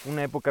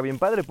una época bien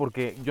padre,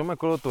 porque yo me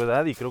acuerdo de tu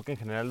edad y creo que en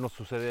general nos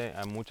sucede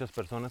a muchas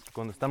personas que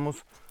cuando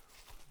estamos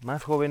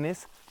más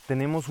jóvenes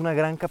tenemos una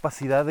gran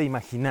capacidad de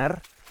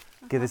imaginar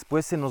que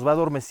después se nos va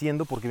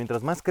adormeciendo, porque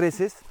mientras más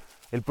creces,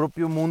 el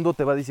propio mundo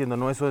te va diciendo,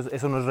 no, eso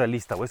no es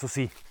realista, o eso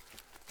sí,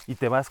 y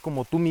te vas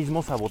como tú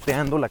mismo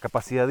saboteando la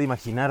capacidad de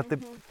imaginarte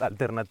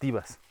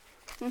alternativas.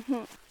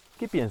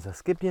 ¿Qué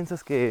piensas? ¿Qué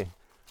piensas que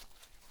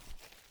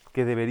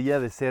debería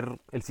de ser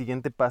el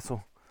siguiente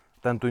paso,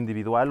 tanto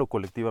individual o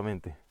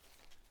colectivamente?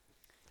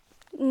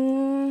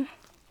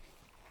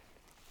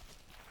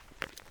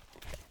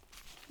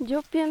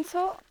 Yo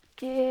pienso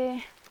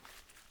que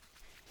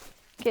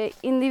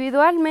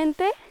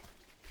individualmente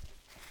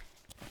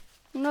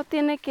uno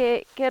tiene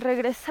que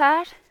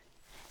regresar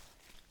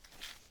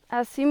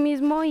a sí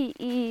mismo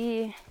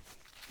y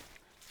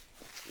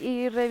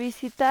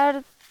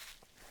revisitar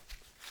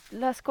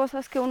las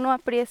cosas que uno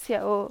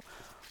aprecia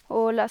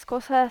o las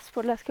cosas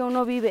por las que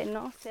uno vive,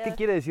 ¿no? O sea, ¿qué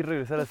quiere decir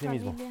regresar a sí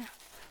mismo?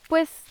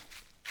 Pues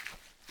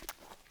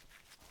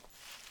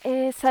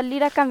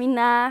salir a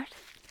caminar,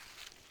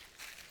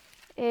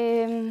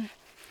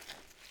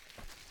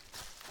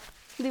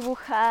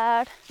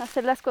 dibujar,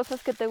 hacer las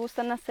cosas que te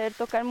gustan hacer,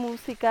 tocar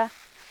música,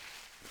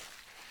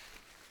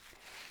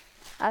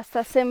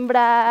 hasta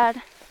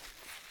sembrar,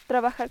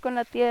 trabajar con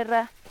la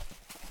tierra.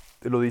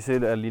 Te lo dice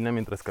Alina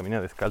mientras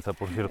camina descalza,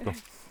 por cierto,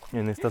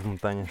 en estas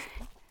montañas.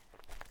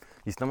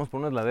 Y estamos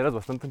por unas laderas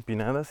bastante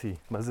empinadas y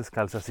vas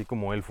descalza, así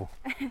como elfo.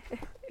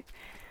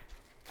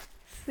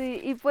 Sí,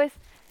 y pues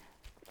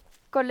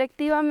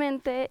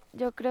colectivamente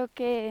yo creo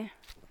que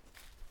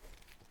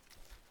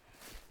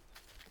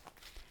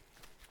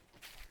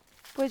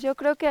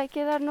hay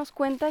que darnos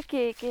cuenta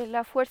que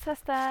la fuerza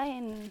está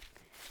en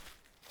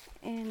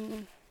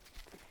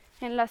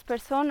las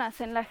personas,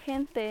 en la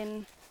gente,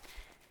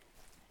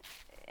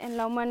 en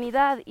la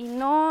humanidad, y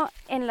no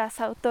en las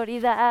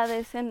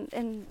autoridades,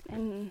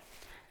 en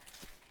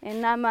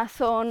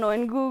Amazon o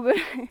en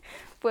Google,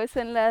 pues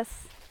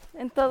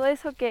en todo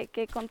eso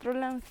que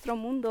controla nuestro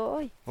mundo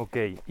hoy. Ok,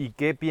 ¿y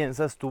qué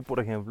piensas tú, por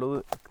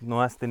ejemplo?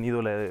 No has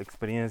tenido la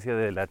experiencia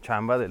de la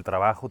chamba, del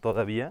trabajo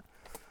todavía,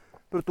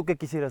 pero tú, ¿qué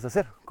quisieras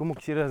hacer? ¿Cómo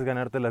quisieras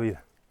ganarte la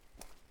vida?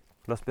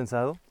 ¿Lo has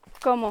pensado?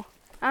 ¿Cómo?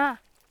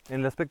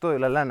 En el aspecto de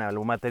la lana,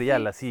 lo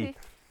material, sí, así. Sí.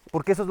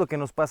 Porque eso es lo que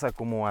nos pasa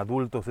como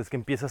adultos, es que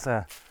empiezas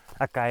a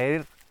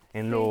caer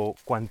en lo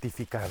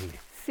cuantificable.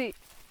 Sí,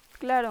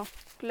 claro.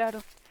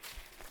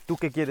 ¿Tú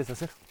qué quieres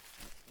hacer?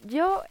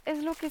 Yo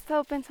es lo que he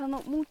estado pensando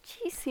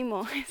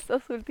muchísimo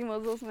estos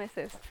últimos 2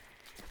 meses,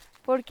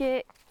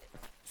 porque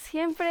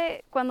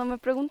siempre cuando me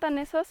preguntan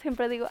eso,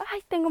 siempre digo,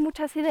 ay, tengo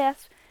muchas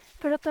ideas,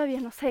 pero todavía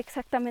no sé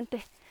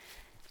exactamente.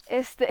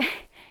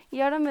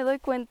 Y ahora me doy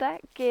cuenta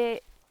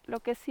que lo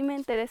que sí me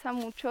interesa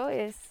mucho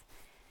es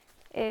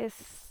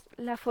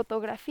la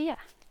fotografía.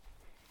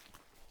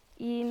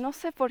 Y no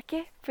sé por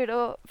qué,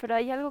 pero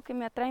hay algo que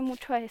me atrae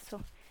mucho a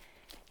eso.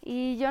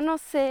 Y yo no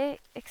sé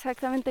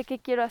exactamente qué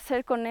quiero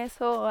hacer con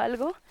eso o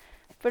algo,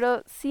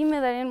 pero sí me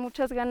darían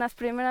muchas ganas,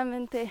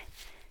 primeramente,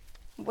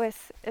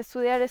 pues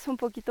estudiar eso un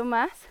poquito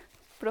más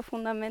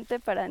profundamente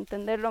para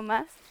entenderlo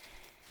más.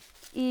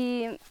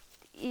 Y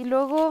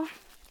luego,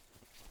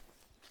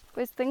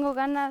 pues tengo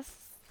ganas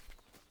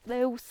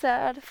de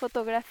usar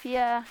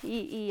fotografía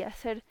y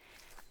hacer,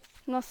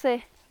 no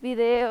sé,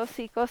 videos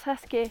y cosas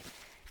que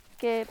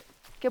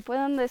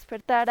puedan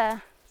despertar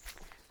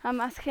a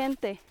más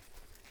gente,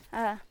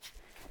 a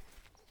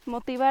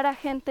motivar a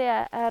gente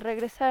a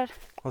regresar.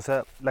 O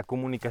sea, la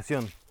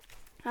comunicación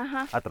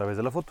Ajá, a través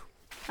de la foto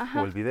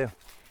ajá, o el video.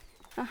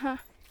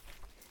 ajá.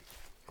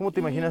 ¿Cómo te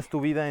Y- imaginas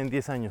tu vida en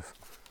 10 años,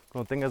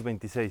 cuando tengas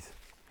 26?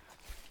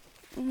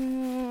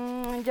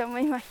 Yo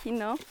me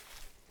imagino.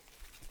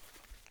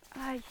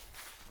 Ay.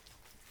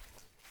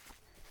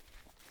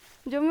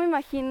 Yo me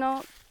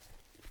imagino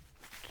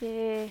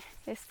que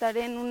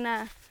estaré en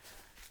una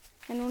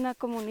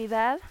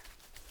comunidad.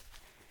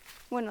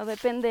 Bueno,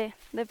 depende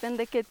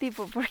qué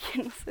tipo,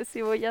 porque no sé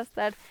si voy a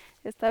estar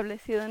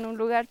establecido en un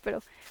lugar,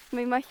 pero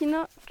me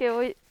imagino que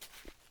voy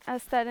a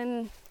estar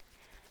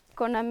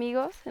con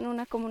amigos en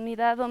una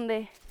comunidad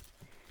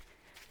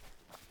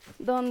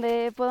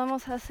donde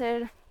podamos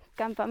hacer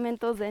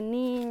campamentos de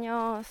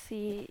niños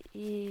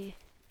y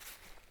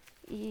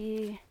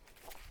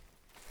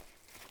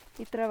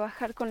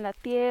trabajar con la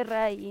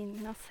tierra y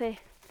no sé.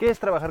 ¿Qué es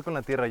trabajar con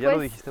la tierra? Ya lo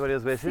Pues, dijiste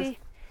varias veces. Sí,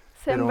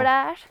 pero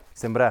sembrar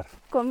sembrar.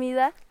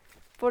 comida,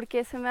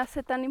 porque se me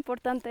hace tan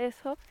importante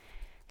eso.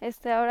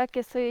 Ahora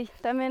que estoy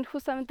también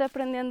justamente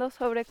aprendiendo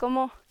sobre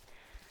cómo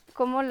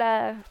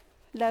la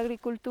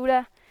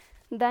agricultura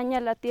daña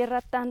la tierra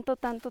tanto,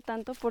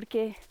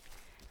 porque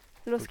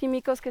los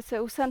químicos que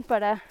se usan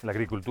para... La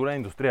agricultura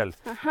industrial.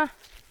 Ajá,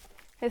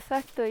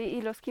 exacto,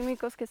 y los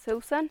químicos que se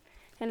usan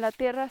en la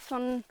tierra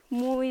son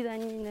muy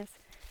dañinos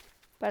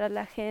para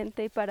la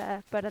gente y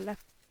para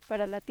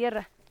la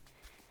tierra.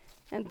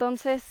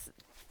 Entonces,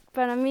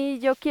 para mí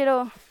yo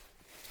quiero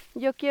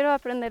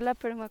aprender la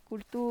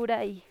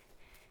permacultura y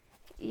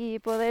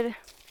poder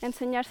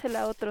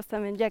enseñársela a otros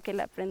también, ya que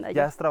la aprenda yo.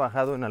 ¿Ya has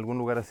trabajado en algún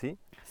lugar así?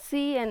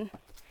 Sí,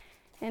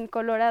 en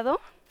Colorado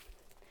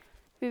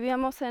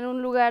vivíamos en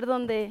un lugar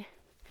donde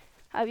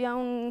había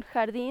un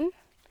jardín,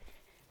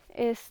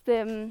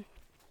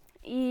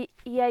 y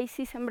ahí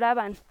sí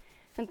sembraban.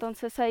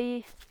 Entonces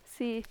ahí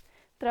sí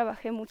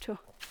trabajé mucho.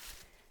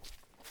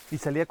 ¿Y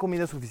salía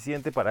comida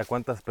suficiente para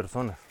cuántas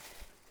personas?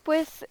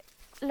 Pues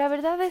la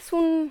verdad es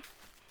un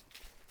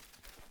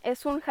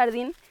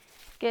jardín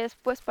que es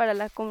pues para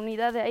la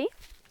comunidad de ahí,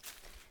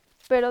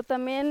 pero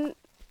también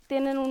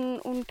tienen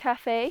un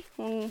café,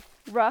 un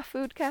raw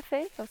food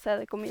café, o sea,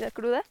 de comida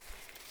cruda,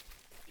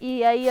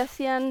 y ahí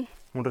hacían...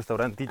 Un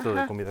restaurantito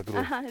de comida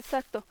cruda. Ajá,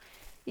 exacto.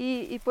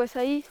 Y pues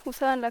ahí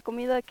usaban la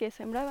comida que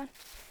sembraban.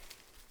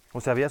 O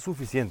sea, había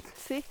suficiente.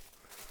 Sí,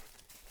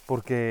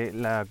 Porque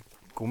la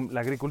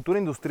agricultura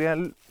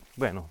industrial,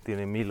 bueno,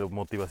 tiene mil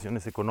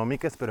motivaciones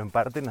económicas, pero en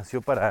parte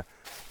nació para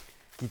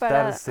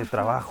quitarse ajá.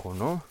 trabajo,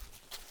 ¿no?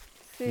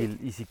 Sí,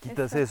 Y si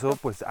quitas exacto. eso,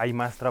 pues hay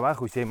más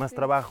trabajo. Y si hay más Sí.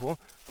 trabajo,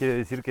 quiere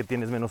decir que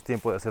tienes menos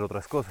tiempo de hacer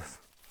otras cosas.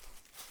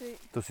 Sí.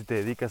 Entonces, si te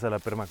dedicas a la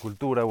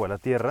permacultura o a la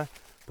tierra,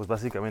 pues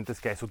básicamente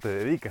es que a eso te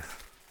dedicas.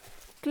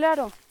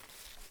 Claro,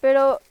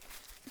 pero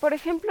por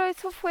ejemplo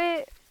eso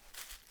fue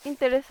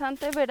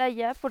interesante ver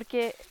allá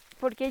porque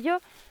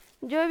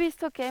yo he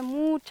visto que hay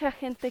mucha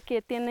gente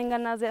que tienen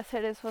ganas de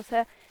hacer eso, o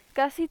sea,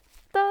 casi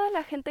toda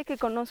la gente que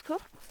conozco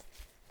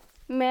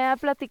me ha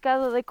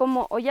platicado de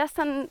cómo o ya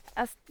están,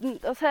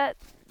 o sea,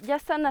 ya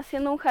están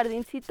haciendo un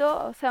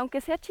jardincito, o sea,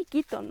 aunque sea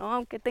chiquito, ¿no?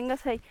 Aunque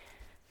tengas ahí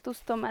tus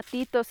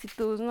tomatitos y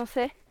tus, no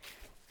sé,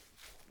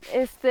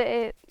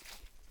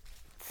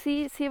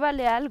 sí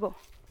vale algo.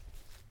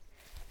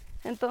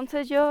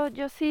 Entonces yo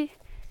sí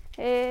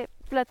he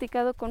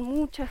platicado con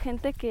mucha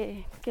gente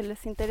que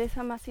les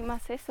interesa más y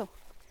más eso.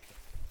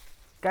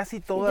 Casi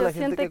toda yo la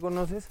gente siento- que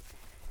conoces.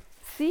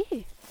 Sí,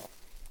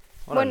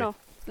 Órale. bueno,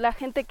 la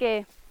gente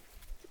que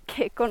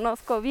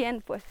conozco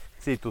bien, pues,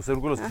 Sí, tu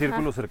círculo Ajá.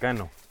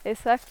 cercano.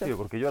 exacto. Sí,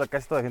 porque yo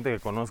casi toda la gente que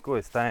conozco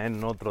está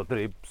en otro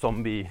trip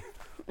zombie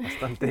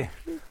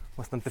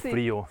bastante Sí,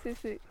 frío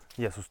Sí,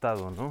 y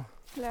asustado, ¿no?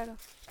 claro.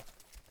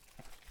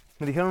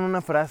 Me dijeron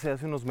una frase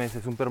hace unos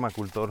meses, un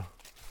permacultor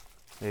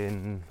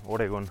en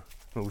Oregon,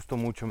 me gustó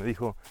mucho, me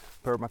dijo,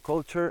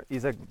 permaculture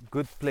is a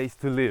good place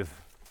to live.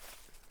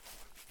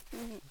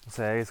 O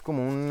sea, es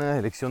como una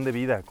elección de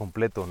vida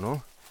completo,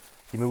 ¿no?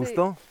 Y me Sí.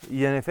 gustó.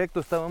 Y en efecto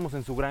estábamos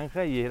en su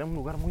granja y era un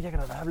lugar muy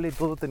agradable,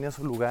 todo tenía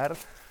su lugar,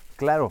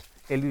 claro,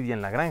 él vivía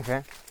en la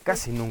granja,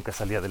 casi nunca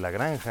salía de la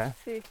granja.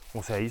 Sí.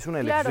 O sea, hizo una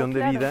elección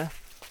de vida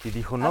y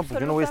dijo, no, pues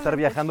yo no voy a estar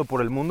viajando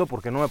por el mundo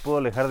porque no me puedo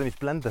alejar de mis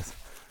plantas.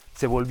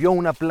 Se volvió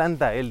una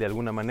planta él de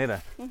alguna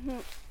manera.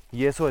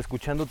 Y eso,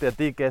 escuchándote a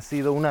ti que has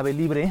sido un ave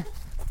libre,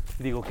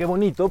 digo, qué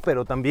bonito,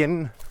 pero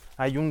también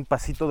hay un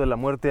pasito de la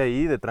muerte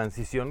ahí, de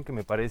transición, que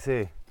me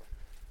parece,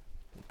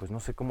 pues no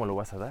sé cómo lo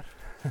vas a dar.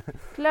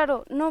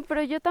 Claro, no,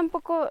 pero yo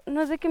tampoco,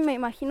 no es de que me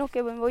imagino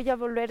que me voy a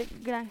volver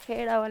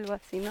granjera o algo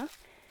así, ¿no?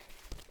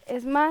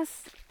 Es más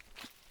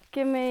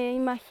que me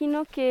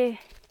imagino que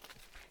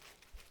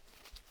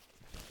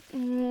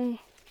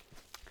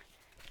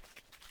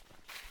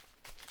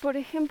por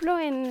ejemplo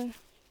en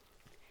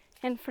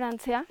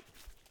Francia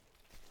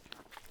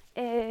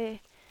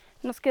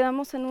nos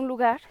quedamos en un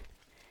lugar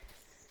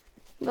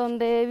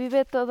donde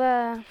vive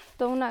toda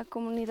una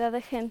comunidad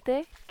de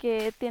gente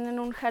que tienen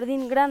un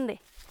jardín grande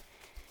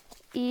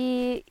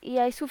y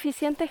hay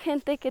suficiente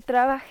gente que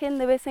trabajen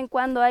de vez en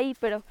cuando ahí,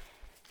 pero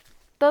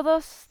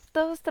todos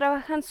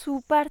trabajan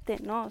su parte,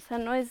 ¿no? O sea,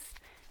 no es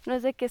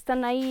de que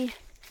están ahí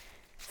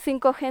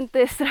 5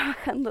 gentes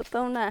trabajando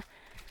toda una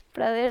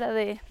pradera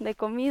de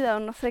comida o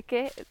no sé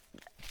qué.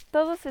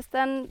 Todos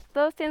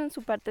tienen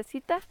su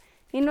partecita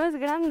y no es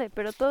grande,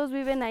 pero todos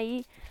viven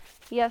ahí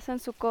y hacen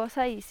su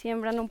cosa y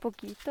siembran un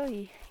poquito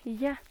y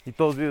ya. Y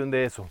todos viven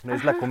de eso,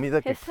 es la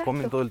comida que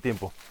comen todo el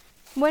tiempo.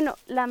 Bueno,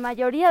 la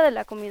mayoría de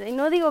la comida, y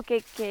no digo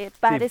que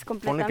pares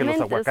completamente. Ponle que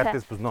los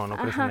aguacates, pues no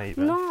crecen ahí,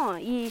 ¿verdad? No,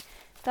 y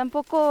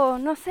tampoco,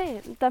 no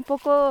sé,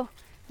 tampoco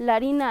la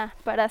harina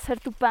para hacer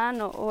tu pan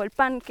o el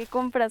pan que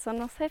compras o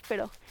no sé,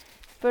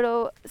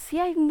 pero sí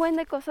hay un buen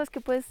de cosas que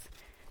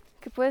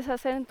puedes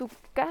hacer en tu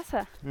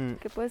casa,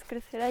 que puedes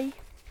crecer ahí.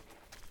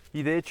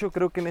 Y de hecho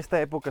creo que en esta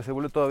época se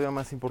vuelve todavía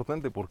más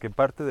importante porque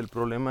parte del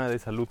problema de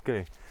salud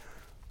que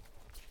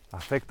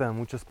afecta a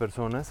muchas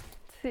personas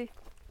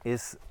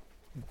es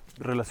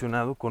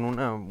relacionado con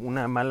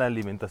una mala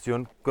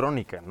alimentación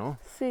crónica, ¿no?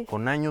 Sí.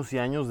 Con años y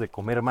años de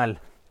comer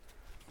mal,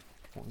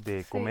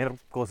 de comer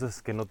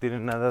cosas que no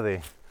tienen nada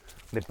de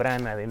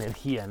prana, de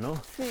energía, ¿no?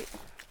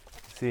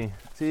 Sí,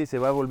 se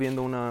va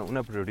volviendo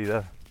una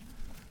prioridad.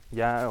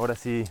 Ya ahora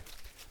sí,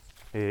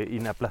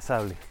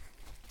 inaplazable.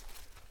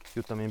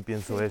 Yo también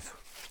pienso eso.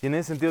 Y en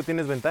ese sentido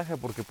tienes ventaja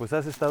porque pues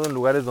has estado en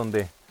lugares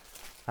donde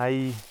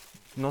hay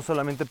no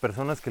solamente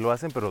personas que lo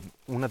hacen, pero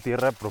una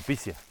tierra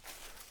propicia.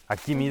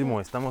 Aquí mismo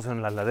estamos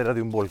en la ladera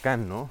de un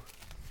volcán, ¿no?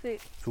 Sí.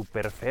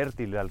 Súper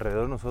fértil.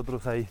 Alrededor de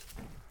nosotros hay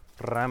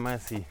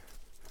ramas y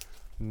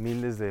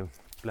miles de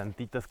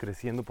plantitas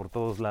creciendo por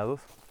todos lados.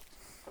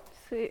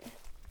 Sí.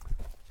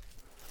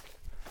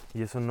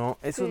 Y eso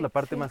es la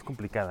parte más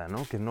complicada,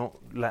 ¿no? Que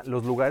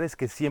los lugares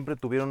que siempre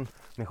tuvieron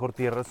mejor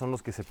tierra son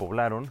los que se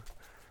poblaron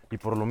y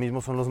por lo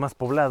mismo son los más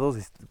poblados,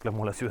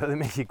 como la Ciudad de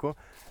México,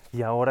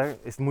 y ahora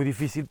es muy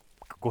difícil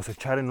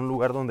cosechar en un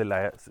lugar donde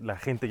la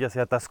gente ya se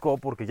atascó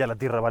porque ya la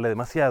tierra vale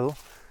demasiado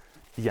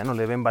y ya no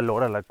le ven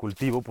valor al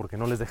cultivo porque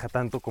no les deja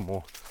tanto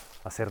como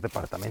hacer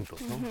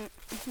departamentos, ¿no?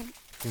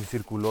 Un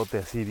circulote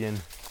así bien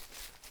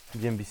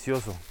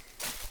vicioso.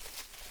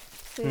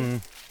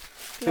 Sí.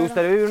 ¿Te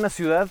gustaría vivir en una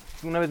ciudad?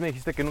 Una vez me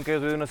dijiste que nunca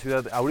habías vivido en una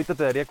ciudad. ¿Ahorita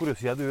te daría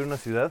curiosidad vivir en una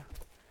ciudad?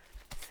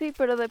 Sí,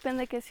 pero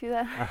depende de qué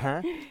ciudad.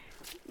 Ajá.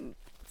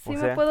 Sí,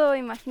 me puedo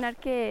imaginar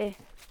que...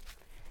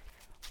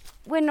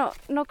 Bueno,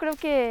 no creo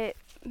que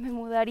me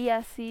mudaría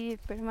así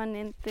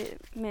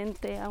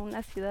permanentemente a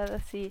una ciudad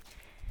así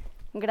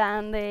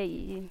grande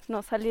y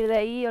no salir de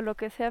ahí o lo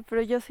que sea,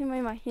 pero yo sí me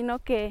imagino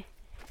que...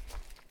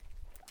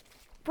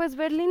 Pues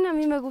Berlín a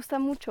mí me gusta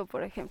mucho,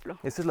 por ejemplo.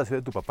 Esa es la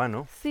ciudad de tu papá,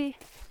 ¿no? Sí,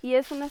 y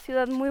es una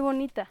ciudad muy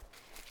bonita.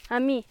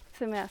 A mí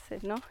se me hace,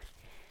 ¿no?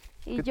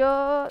 Y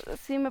yo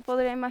sí me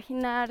podría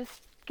imaginar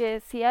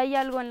que si hay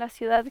algo en la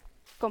ciudad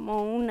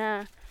como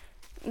una,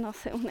 no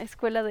sé, una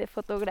escuela de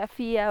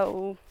fotografía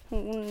o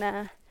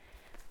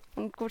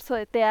un curso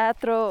de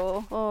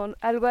teatro o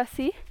algo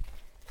así,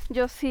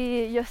 yo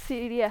sí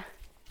iría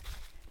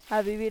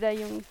a vivir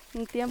ahí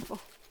un tiempo.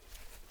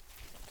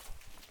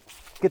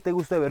 ¿Qué te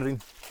gusta de Berlín?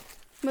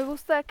 Me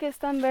gusta que es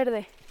tan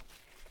verde,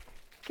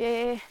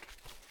 que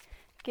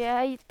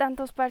hay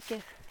tantos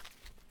parques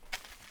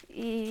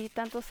y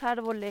tantos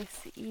árboles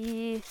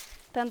y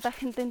tanta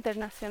gente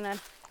internacional.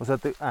 O sea,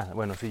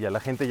 bueno, sí, ya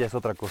la gente ya es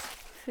otra cosa.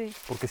 Sí.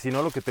 Porque si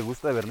no, lo que te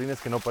gusta de Berlín es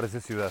que no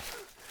parece ciudad.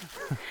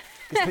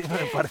 Está lleno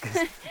de parques.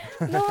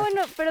 No,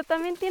 bueno, pero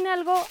también tiene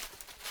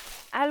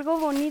algo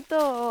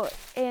bonito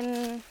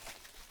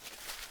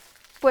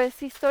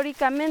pues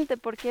históricamente,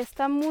 porque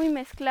está muy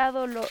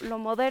mezclado lo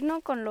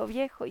moderno con lo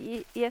viejo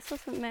y eso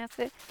se me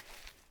hace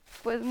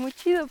pues muy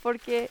chido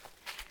porque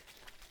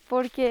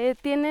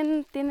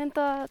tienen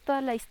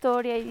toda la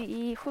historia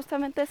y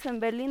justamente es en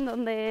Berlín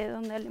donde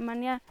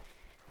Alemania,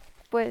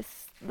 pues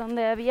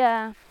donde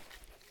había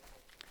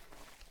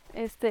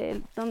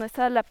donde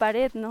estaba la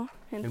pared, ¿no?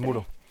 El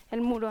muro.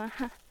 El muro,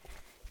 ajá.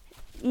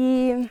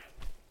 Y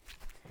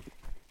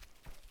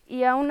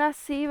aún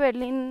así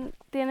Berlín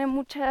tiene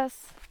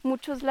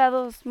muchos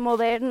lados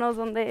modernos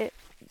donde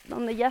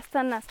ya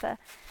están hasta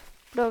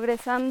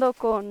progresando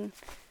con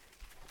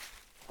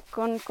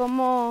con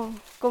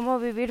cómo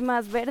vivir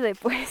más verde,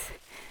 pues.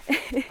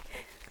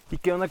 ¿Y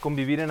qué onda con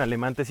vivir en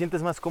alemán? ¿Te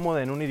sientes más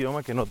cómoda en un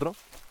idioma que en otro?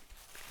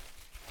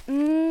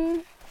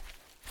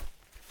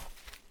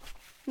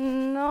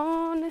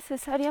 No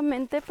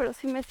necesariamente, pero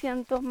sí me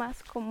siento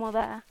más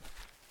cómoda.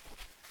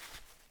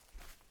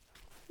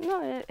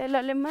 No, el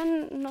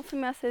alemán no se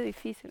me hace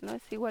difícil, ¿no?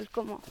 Es igual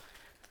como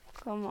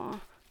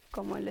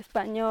el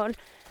español,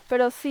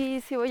 pero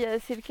sí voy a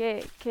decir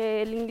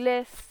que el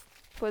inglés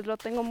pues lo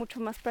tengo mucho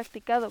más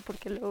practicado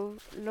porque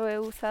lo he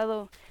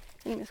usado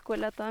en mi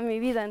escuela toda mi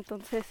vida,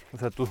 entonces... O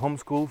sea, tu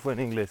homeschool fue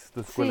en inglés,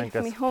 tu escuela en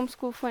casa. Sí, mi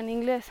homeschool fue en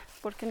inglés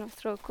porque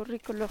nuestro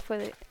currículo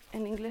fue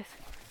en inglés.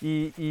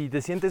 ¿Y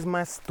te sientes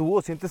más tú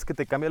o sientes que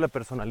te cambia la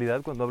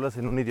personalidad cuando hablas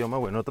en un idioma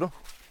o en otro?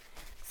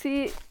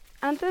 Sí,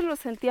 antes lo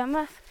sentía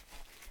más.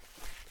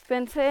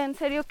 Pensé en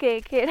serio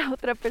que era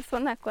otra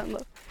persona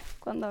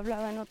cuando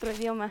hablaba en otro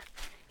idioma.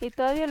 Y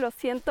todavía lo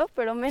siento,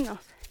 pero menos.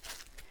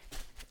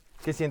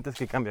 ¿Qué sientes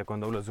que cambia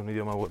cuando hablas de un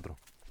idioma u otro?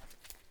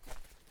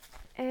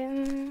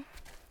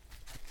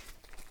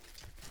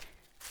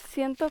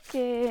 Siento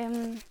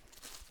que...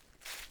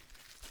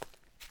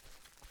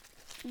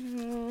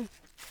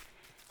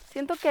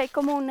 siento que hay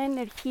como una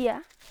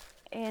energía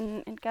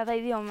en cada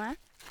idioma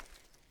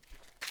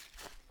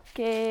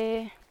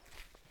que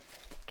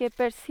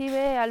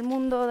percibe al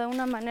mundo de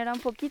una manera un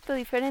poquito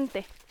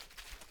diferente.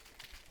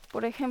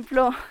 Por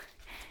ejemplo,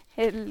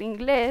 el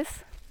inglés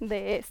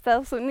de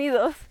Estados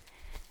Unidos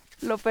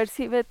lo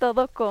percibe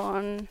todo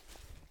con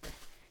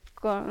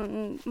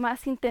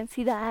más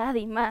intensidad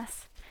y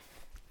más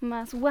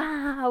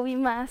wow y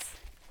más...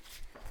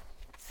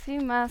 Sí,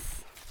 más...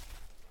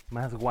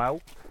 ¿Más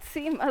guau?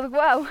 Sí, más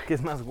wow. ¿Qué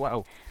es más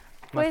guau?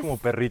 ¿Más Pues, como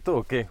perrito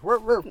o qué?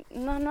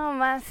 No,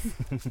 más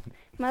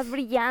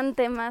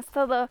brillante, más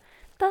todo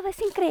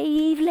es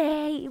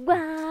increíble y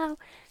wow,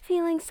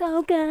 feeling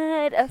so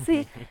good,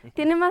 así.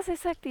 Tiene más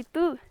esa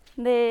actitud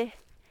de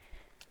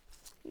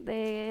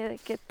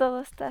que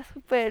todo está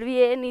súper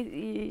bien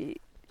y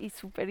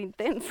súper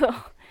intenso,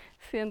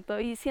 siento.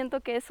 Y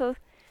siento que eso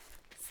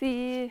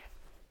sí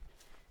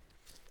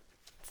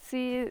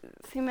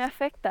me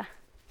afecta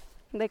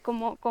de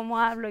cómo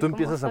hablo. ¿Tú y cómo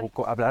empiezas a soy.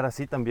 hablar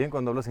así también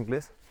cuando hablas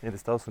inglés en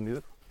Estados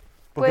Unidos?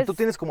 Porque Pues, tú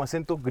tienes como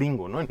acento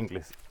gringo, ¿no? En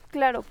inglés.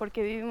 claro,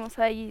 porque vivimos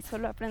ahí y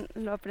solo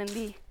lo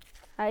aprendí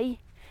ahí.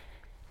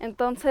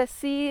 Entonces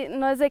sí,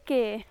 no es de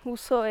que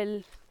uso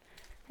el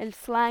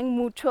slang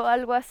mucho o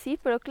algo así,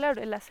 pero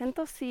claro, el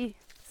acento sí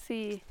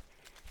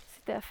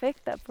te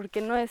afecta, porque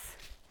no es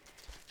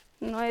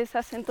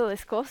acento de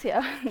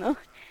Escocia, ¿no?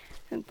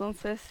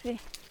 Entonces sí.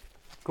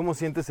 ¿Cómo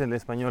sientes el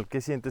español?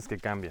 ¿Qué sientes que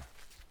cambia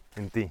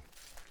en ti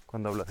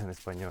cuando hablas en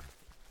español?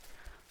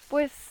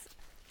 Pues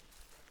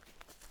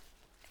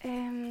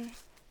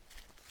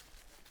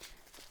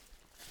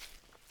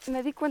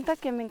me di cuenta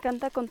que me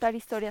encanta contar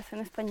historias en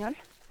español.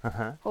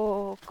 Ajá.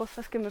 O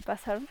cosas que me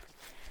pasaron,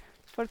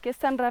 porque es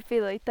tan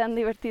rápido y tan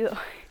divertido.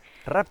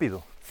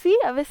 Rápido. Sí,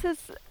 a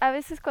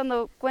veces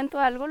cuando cuento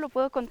algo lo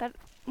puedo contar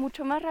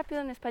mucho más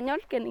rápido en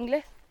español que en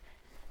inglés.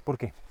 ¿Por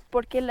qué?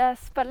 Porque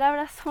las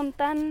palabras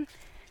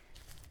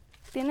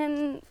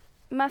tienen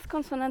más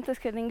consonantes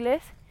que en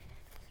inglés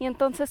y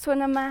entonces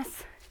suena más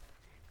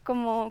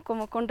como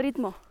con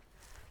ritmo,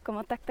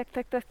 como tac, tac,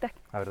 tac, tac, tac.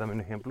 A ver, dame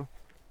un ejemplo.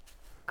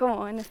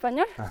 Como en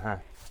español.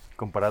 Ajá.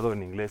 Comparado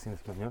en inglés y en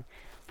español.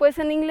 Pues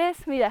en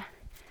inglés, mira,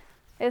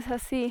 es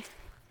así,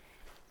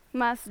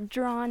 más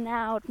drawn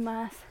out,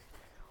 más...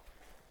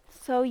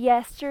 So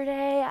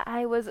yesterday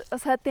I was... O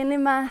sea, tiene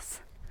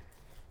más...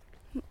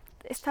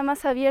 Está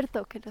más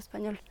abierto que el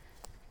español.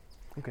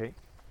 Ok.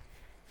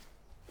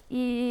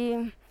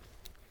 Y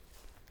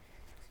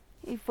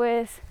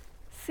pues,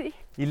 sí.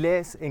 ¿Y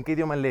lees? ¿En qué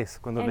idioma lees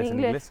cuando lees en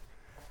inglés?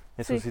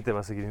 Eso Sí. sí te va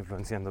a seguir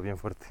influenciando bien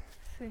fuerte.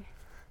 Sí.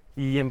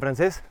 ¿Y en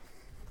francés?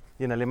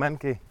 ¿Y en alemán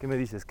qué me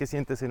dices? ¿Qué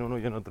sientes en uno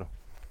y en otro?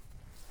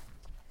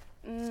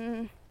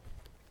 En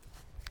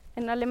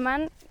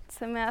alemán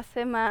se me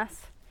hace más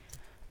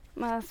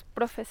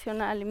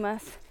profesional y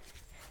más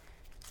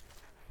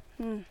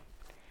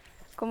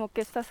como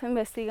que estás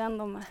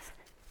investigando más.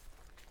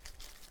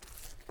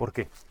 ¿Por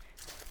qué?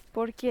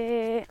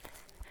 Porque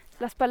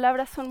las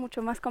palabras son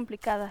mucho más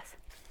complicadas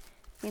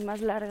y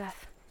más largas.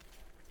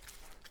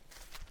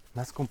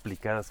 Más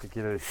complicadas, ¿qué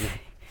quiere decir?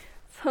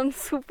 Son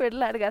súper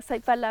largas. Hay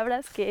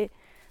palabras que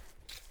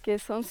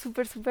son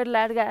súper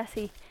largas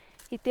y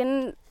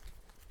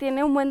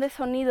tiene un buen de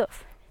sonidos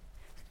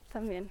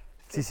también.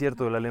 Sí,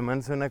 cierto, el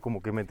alemán suena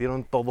como que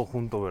metieron todo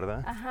junto,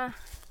 ¿verdad? Ajá,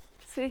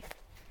 sí.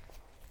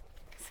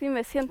 Sí,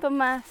 me siento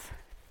más...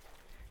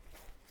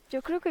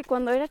 Yo creo que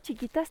cuando era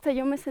chiquita hasta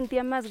yo me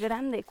sentía más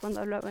grande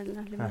cuando hablaba en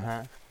alemán.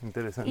 Ajá,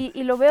 interesante.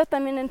 Y lo veo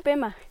también en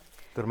Pema.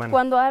 Tu hermana.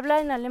 Cuando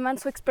habla en alemán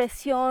su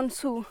expresión,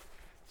 su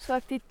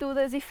actitud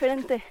es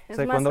diferente. O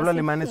sea, cuando habla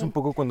alemán es un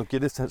poco cuando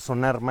quieres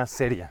sonar más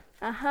seria.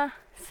 Ajá,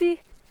 sí.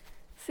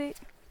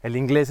 El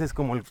inglés es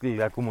como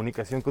la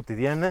comunicación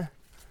cotidiana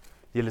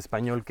y el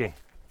español ¿qué?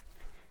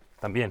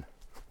 También.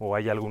 ¿O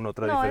hay alguna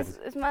otra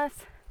diferencia? No, es más...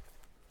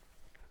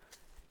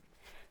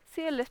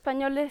 Sí, el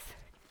español es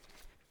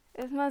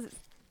es más,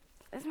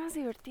 es más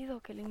divertido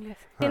que el inglés.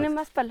 Tiene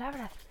más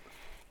palabras.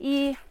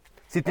 Y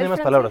sí, tiene el más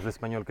francés- palabras el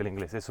español que el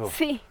inglés, eso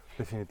Sí,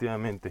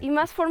 definitivamente. y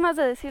más formas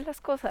de decir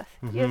las cosas.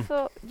 Y Ujú.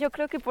 eso, yo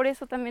creo que por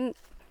eso también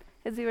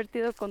es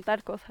divertido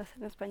contar cosas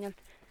en español,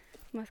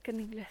 más que en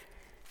inglés.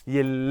 ¿Y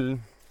el,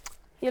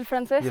 Y el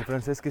francés, ¿Y el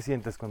francés qué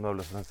sientes cuando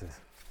hablas francés?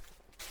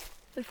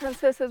 el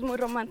francés es muy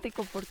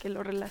romántico porque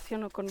lo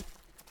relaciono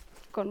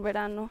con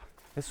verano.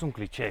 Es un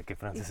cliché que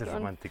francés Y es con-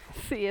 romántico.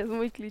 Sí, es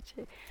muy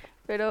cliché.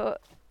 Pero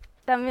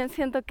también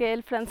siento que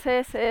el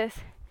francés es...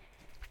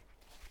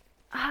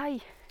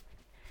 Ay,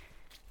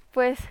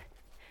 pues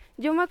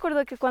yo me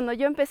acuerdo que cuando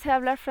yo empecé a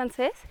hablar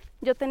francés,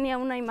 yo tenía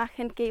una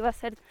imagen que iba a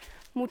ser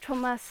mucho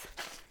más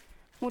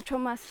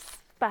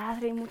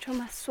padre, y mucho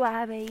más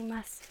suave y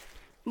más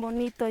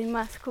bonito y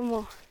más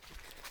como,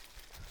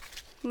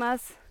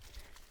 más,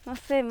 no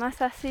sé,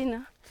 más así,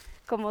 ¿no?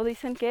 Como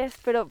dicen que es,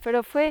 pero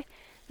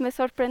me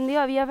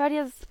sorprendió, había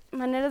varias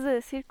maneras de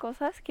decir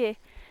cosas que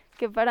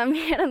para mí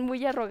eran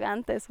muy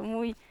arrogantes o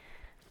muy,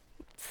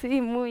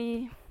 sí,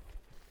 muy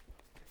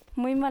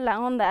mala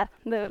onda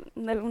de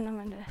alguna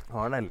manera.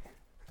 Órale.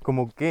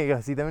 Como que,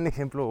 así, dame un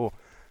ejemplo, o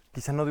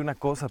quizá no de una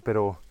cosa,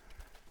 pero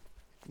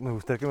me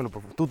gustaría que me lo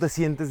 ¿Tú te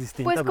sientes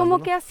distinta Pues como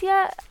hablándolo? que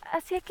hacía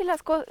que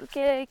las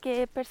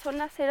que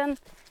personas eran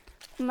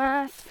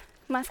más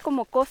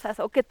como cosas,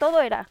 o que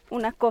todo era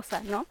una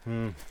cosa, ¿no?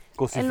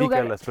 Cosifica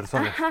a las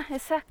personas. Ajá,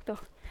 exacto.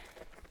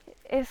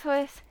 Eso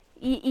es.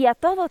 Y a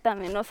todo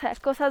también, o sea,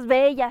 cosas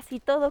bellas y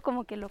todo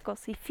como que lo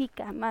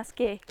cosifica, más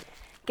que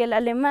el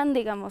alemán,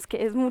 digamos,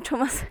 que es mucho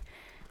más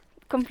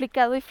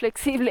complicado y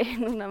flexible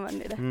en una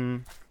manera.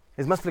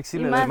 ¿Es más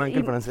flexible Y el más- alemán que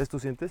el y- francés, tú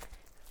sientes?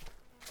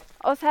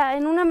 O sea,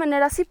 en una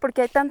manera sí,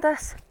 porque hay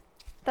tantas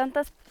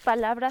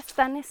palabras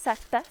tan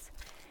exactas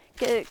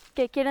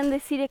que quieren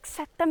decir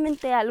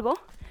exactamente algo,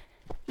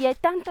 y hay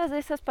tantas de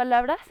esas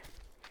palabras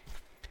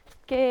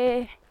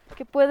que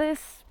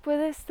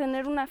puedes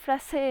tener una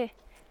frase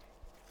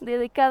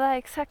dedicada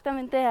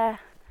exactamente a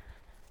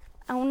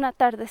un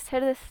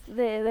atardecer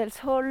del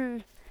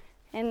sol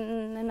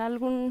en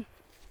algún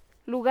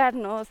lugar,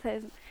 ¿no? O sea,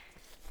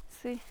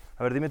 sí.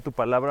 A ver, dime tu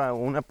palabra,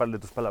 una de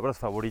tus palabras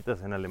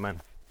favoritas en alemán.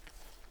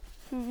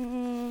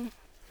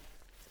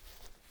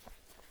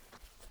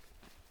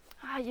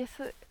 Ay,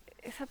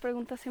 esa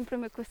pregunta siempre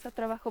me cuesta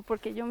trabajo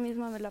porque yo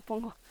misma me la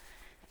pongo.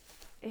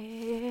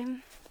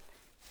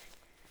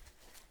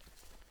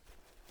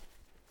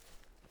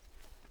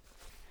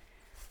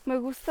 Me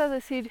gusta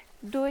decir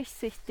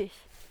durchsichtig.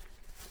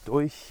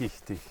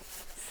 Durchsichtig.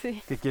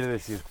 Sí, ¿Qué quiere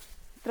decir?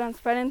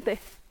 transparente.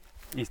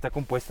 ¿Y está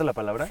compuesta la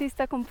palabra? Sí,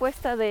 está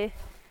compuesta de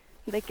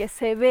que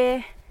se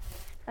ve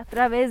a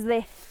través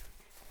de.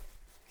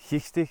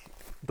 Sichtig.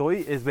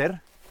 Durch es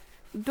ver.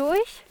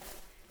 Durch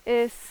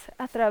es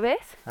a través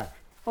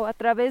o a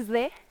través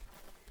de.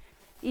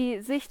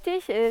 Y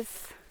sichtig es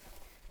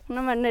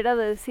una manera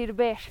de decir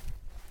ver.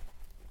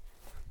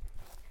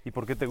 ¿Y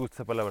por qué te gusta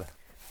esa palabra?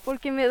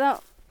 Porque me da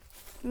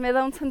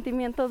un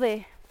sentimiento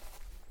de,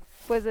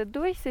 pues de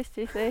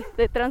durchsichtig,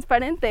 de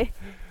transparente.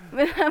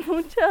 Me da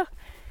mucho.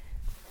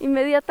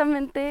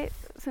 Inmediatamente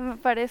se me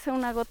parece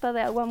una gota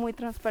de agua muy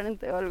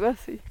transparente o algo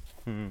así.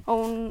 O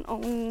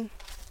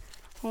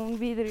un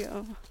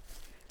vidrio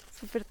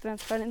súper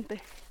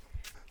transparente.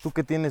 Tú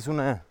que tienes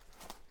una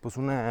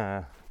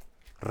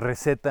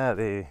receta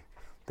de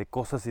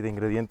cosas y de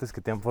ingredientes que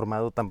te han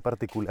formado tan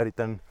particular y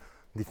tan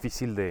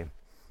difícil de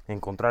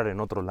encontrar en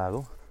otro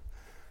lado,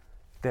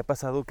 ¿te ha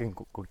pasado que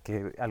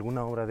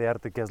alguna obra de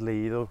arte que has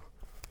leído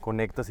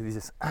conectas y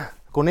dices,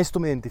 con esto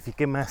me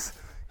identifiqué más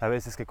a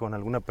veces que con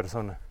alguna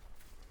persona?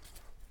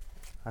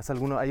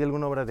 ¿Hay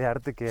alguna obra de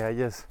arte que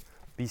hayas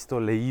visto,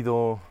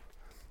 leído,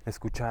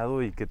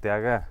 escuchado y que te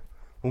haga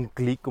un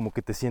clic, como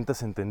que te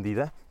sientas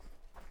entendida?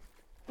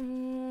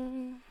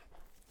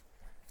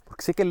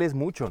 Porque sé que lees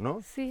mucho,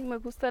 ¿no? Sí, me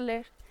gusta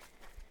leer.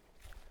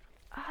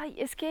 Ay,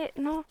 es que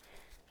no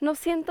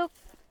siento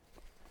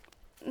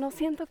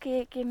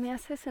que me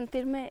hace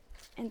sentirme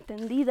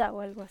entendida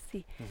o algo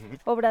así.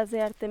 Obras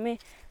de arte,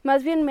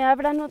 más bien me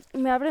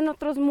abren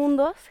otros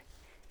mundos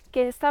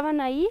que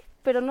estaban ahí,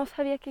 pero no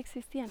sabía que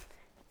existían.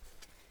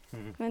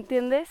 ¿Me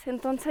entiendes?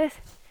 Entonces,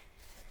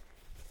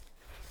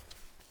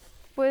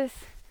 pues,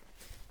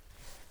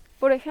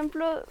 por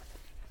ejemplo,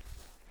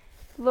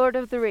 Lord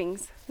of the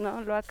Rings,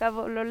 ¿no?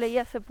 Lo leí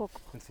hace poco.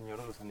 ¿El Señor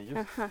de los Anillos?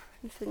 Ajá,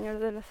 El Señor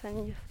de los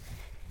Anillos.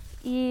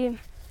 Y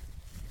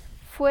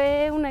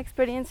fue una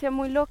experiencia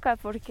muy loca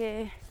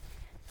porque,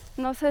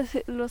 no sé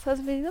si los has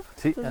leído.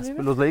 Sí,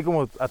 los leí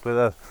como a tu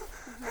edad,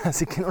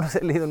 así que no los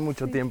he leído en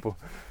mucho tiempo.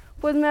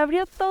 Pues me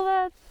abrió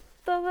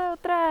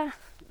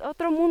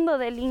otro mundo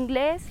del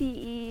inglés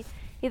y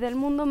del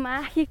mundo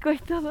mágico y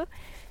todo,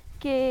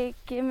 que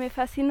me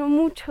fascinó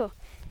mucho.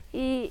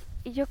 Y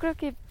yo creo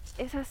que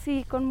es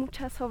así con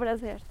muchas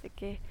obras de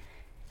arte,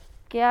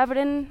 que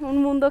abren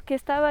un mundo que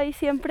estaba ahí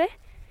siempre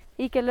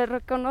y que le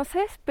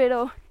reconoces,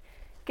 pero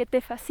que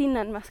te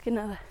fascinan más que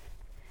nada.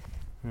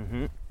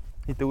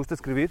 ¿Y te gusta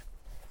escribir?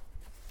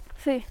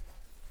 Sí.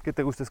 ¿Qué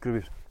te gusta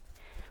escribir?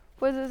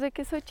 Pues desde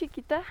que soy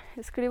chiquita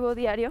escribo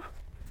diario,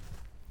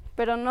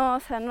 pero no, o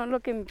sea, no lo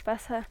que me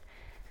pasa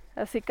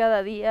así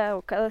cada día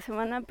o cada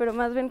semana, pero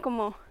más bien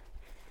como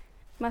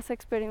más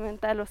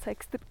experimental, o sea,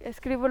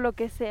 escribo lo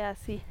que sea,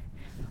 así,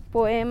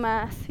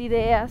 poemas,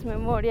 ideas,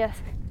 memorias,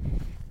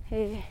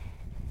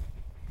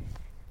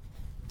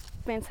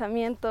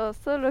 pensamientos,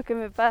 todo lo que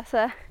me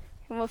pasa,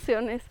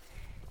 emociones,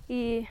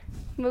 y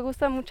me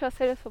gusta mucho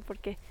hacer eso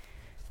porque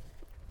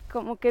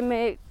como que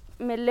me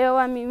leo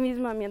a mí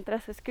misma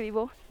mientras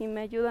escribo y me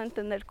ayuda a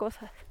entender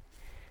cosas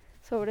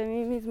sobre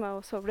mí misma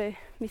o sobre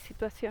mi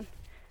situación.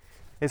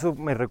 Eso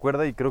me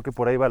recuerda, y creo que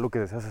por ahí va lo que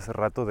decías hace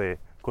rato, de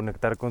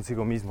conectar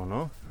consigo mismo,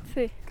 ¿no?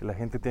 Sí. Que la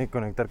gente tiene que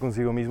conectar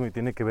consigo mismo y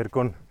tiene que ver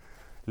con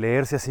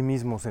leerse a sí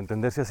mismos,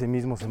 entenderse a sí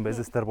mismos, en vez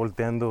de estar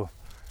volteando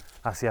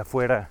hacia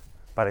afuera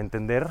para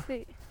entender,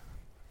 Sí.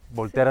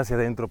 voltear Sí. hacia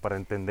adentro para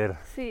entender.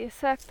 Sí,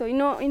 exacto. Y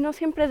no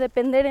siempre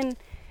depender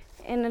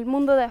en el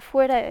mundo de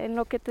afuera, en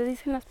lo que te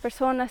dicen las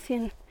personas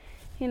y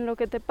en lo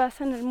que te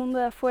pasa en el mundo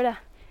de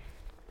afuera,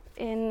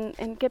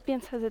 en qué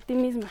piensas de ti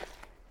misma.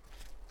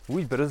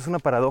 Uy, pero eso es una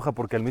paradoja,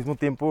 porque al mismo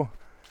tiempo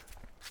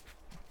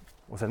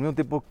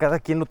cada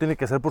quien lo tiene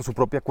que hacer por su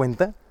propia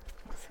cuenta,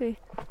 Sí.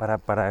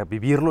 para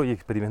vivirlo y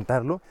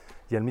experimentarlo,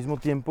 y al mismo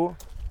tiempo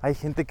hay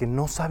gente que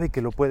no sabe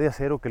que lo puede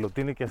hacer o que lo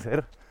tiene que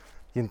hacer,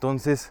 y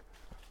entonces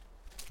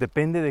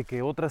depende de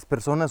que otras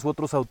personas u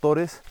otros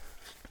autores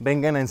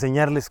vengan a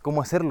enseñarles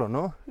cómo hacerlo,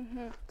 ¿no?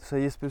 Uh-huh. Entonces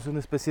ahí es una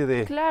especie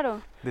de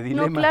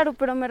dilema. No, claro,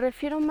 pero me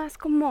refiero más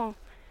como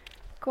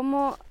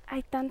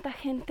hay tanta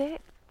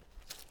gente,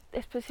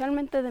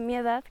 especialmente de mi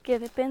edad, que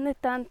depende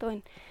tanto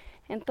en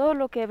todo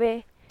lo que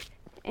ve,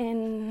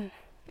 en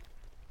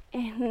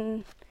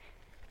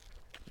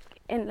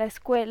la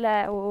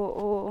escuela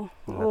o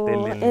en la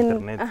tele, en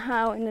internet.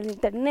 Ajá, o en el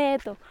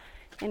internet o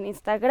en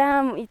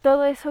Instagram y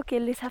todo eso, que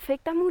les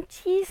afecta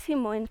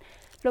muchísimo en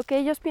lo que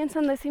ellos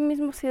piensan de sí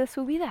mismos y de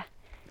su vida.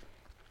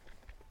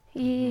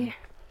 Y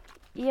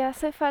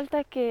hace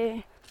falta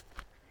que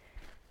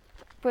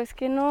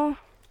no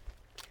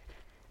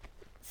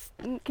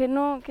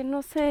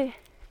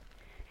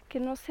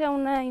sea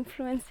una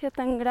influencia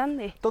tan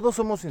grande. Todos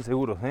somos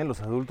inseguros,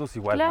 los adultos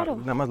igual, claro.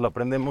 Nada más lo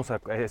aprendemos a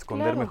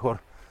esconder claro. mejor.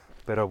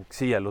 Pero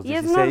sí, a los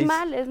 16...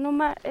 Y es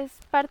normal, es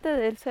parte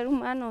del ser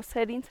humano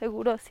ser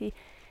inseguros y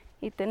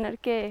tener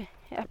que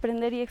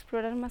aprender y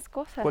explorar más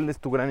cosas. ¿Cuál es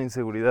tu gran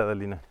inseguridad,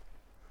 Alina?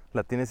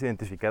 ¿La tienes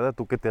identificada,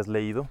 tú que te has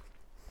leído?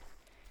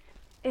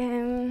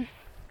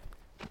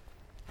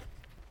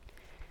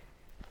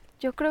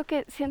 Yo creo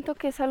que siento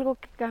que es algo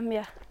que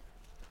cambia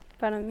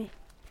para mí.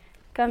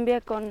 Cambia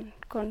con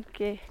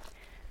que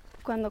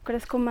cuando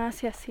crezco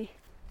más y así.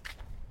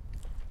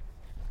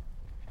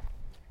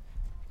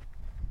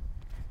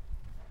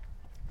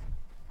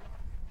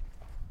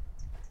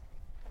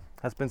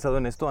 ¿Has pensado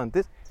en esto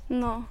antes?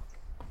 No.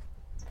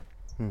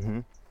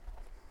 Uh-huh.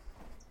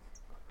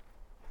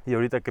 ¿Y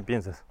ahorita qué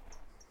piensas?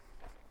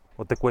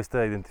 ¿O te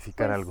cuesta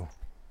identificar algo?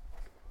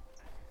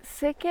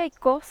 Sé que hay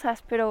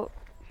cosas, pero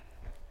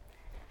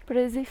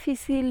es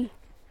difícil.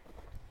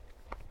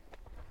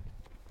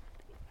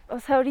 O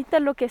sea, ahorita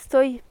lo que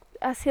estoy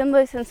haciendo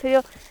es en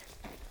serio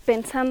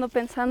pensando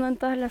en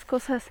todas las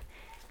cosas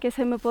que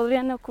se me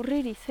podrían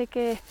ocurrir, y sé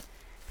que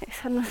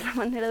esa no es la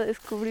manera de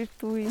descubrir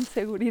tu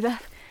inseguridad.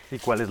 ¿Y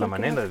cuál es la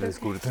manera de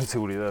descubrir tu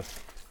inseguridad?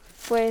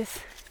 Pues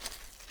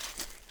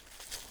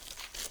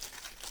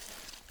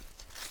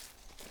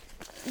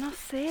no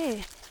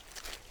sé.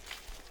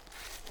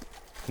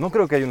 No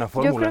creo que haya una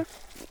fórmula.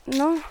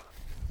 No.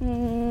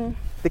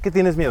 ¿De qué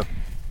tienes miedo?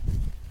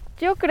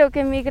 Yo creo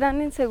que mi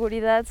gran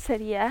inseguridad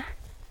sería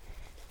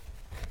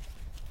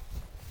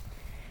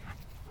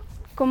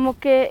como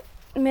que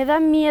me da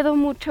miedo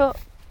mucho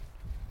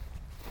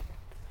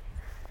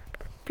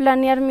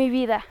planear mi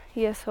vida,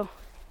 y eso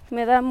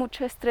me da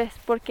mucho estrés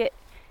porque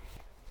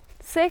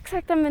sé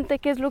exactamente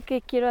qué es lo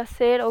que quiero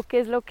hacer o qué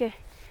es lo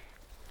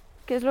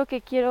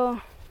que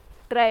quiero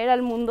traer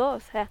al mundo, o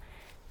sea,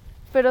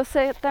 pero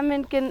sé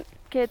también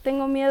que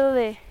tengo miedo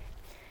de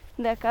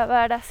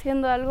acabar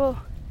haciendo algo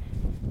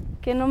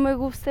que no me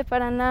guste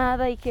para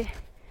nada, y que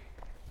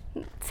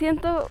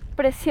siento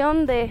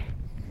presión de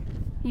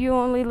you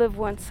only live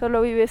once,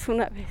 solo vives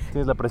una vez.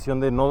 Tienes la presión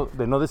de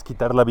no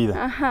desquitar la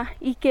vida. Ajá,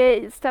 y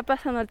que está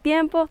pasando el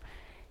tiempo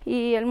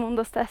y el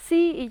mundo está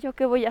así, y yo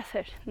qué voy a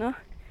hacer, ¿no?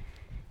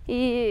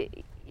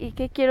 Y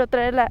qué quiero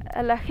traer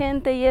a la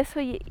gente y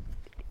eso, y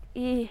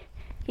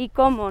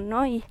cómo,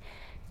 ¿no? Y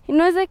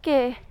no es de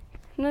que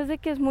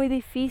es muy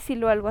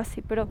difícil o algo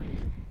así, pero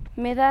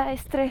me da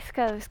estrés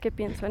cada vez que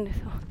pienso en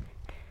eso,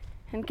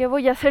 en qué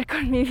voy a hacer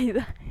con mi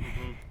vida,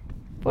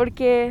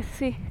 porque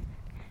sí.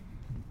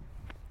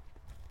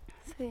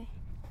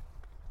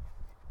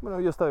 Bueno,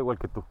 yo estaba igual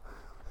que tú,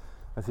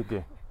 así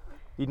que,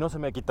 y no se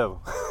me ha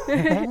quitado.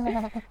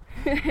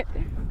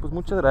 Pues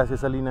muchas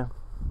gracias, Alina,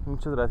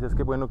 muchas gracias,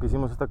 qué bueno que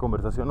hicimos esta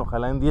conversación.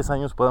 Ojalá en 10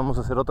 años podamos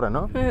hacer otra,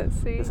 ¿no?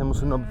 Sí.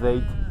 Hacemos un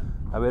update,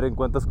 a ver en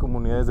cuántas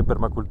comunidades de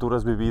permacultura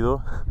has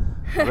vivido,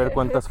 a ver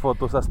cuántas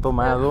fotos has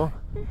tomado,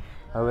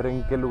 a ver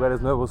en qué lugares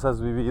nuevos has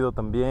vivido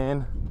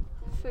también.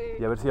 Sí.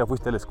 Y a ver si ya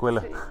fuiste a la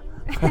escuela. Sí.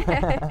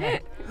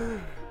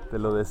 Te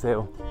lo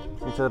deseo.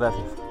 Muchas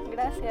gracias.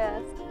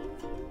 Gracias.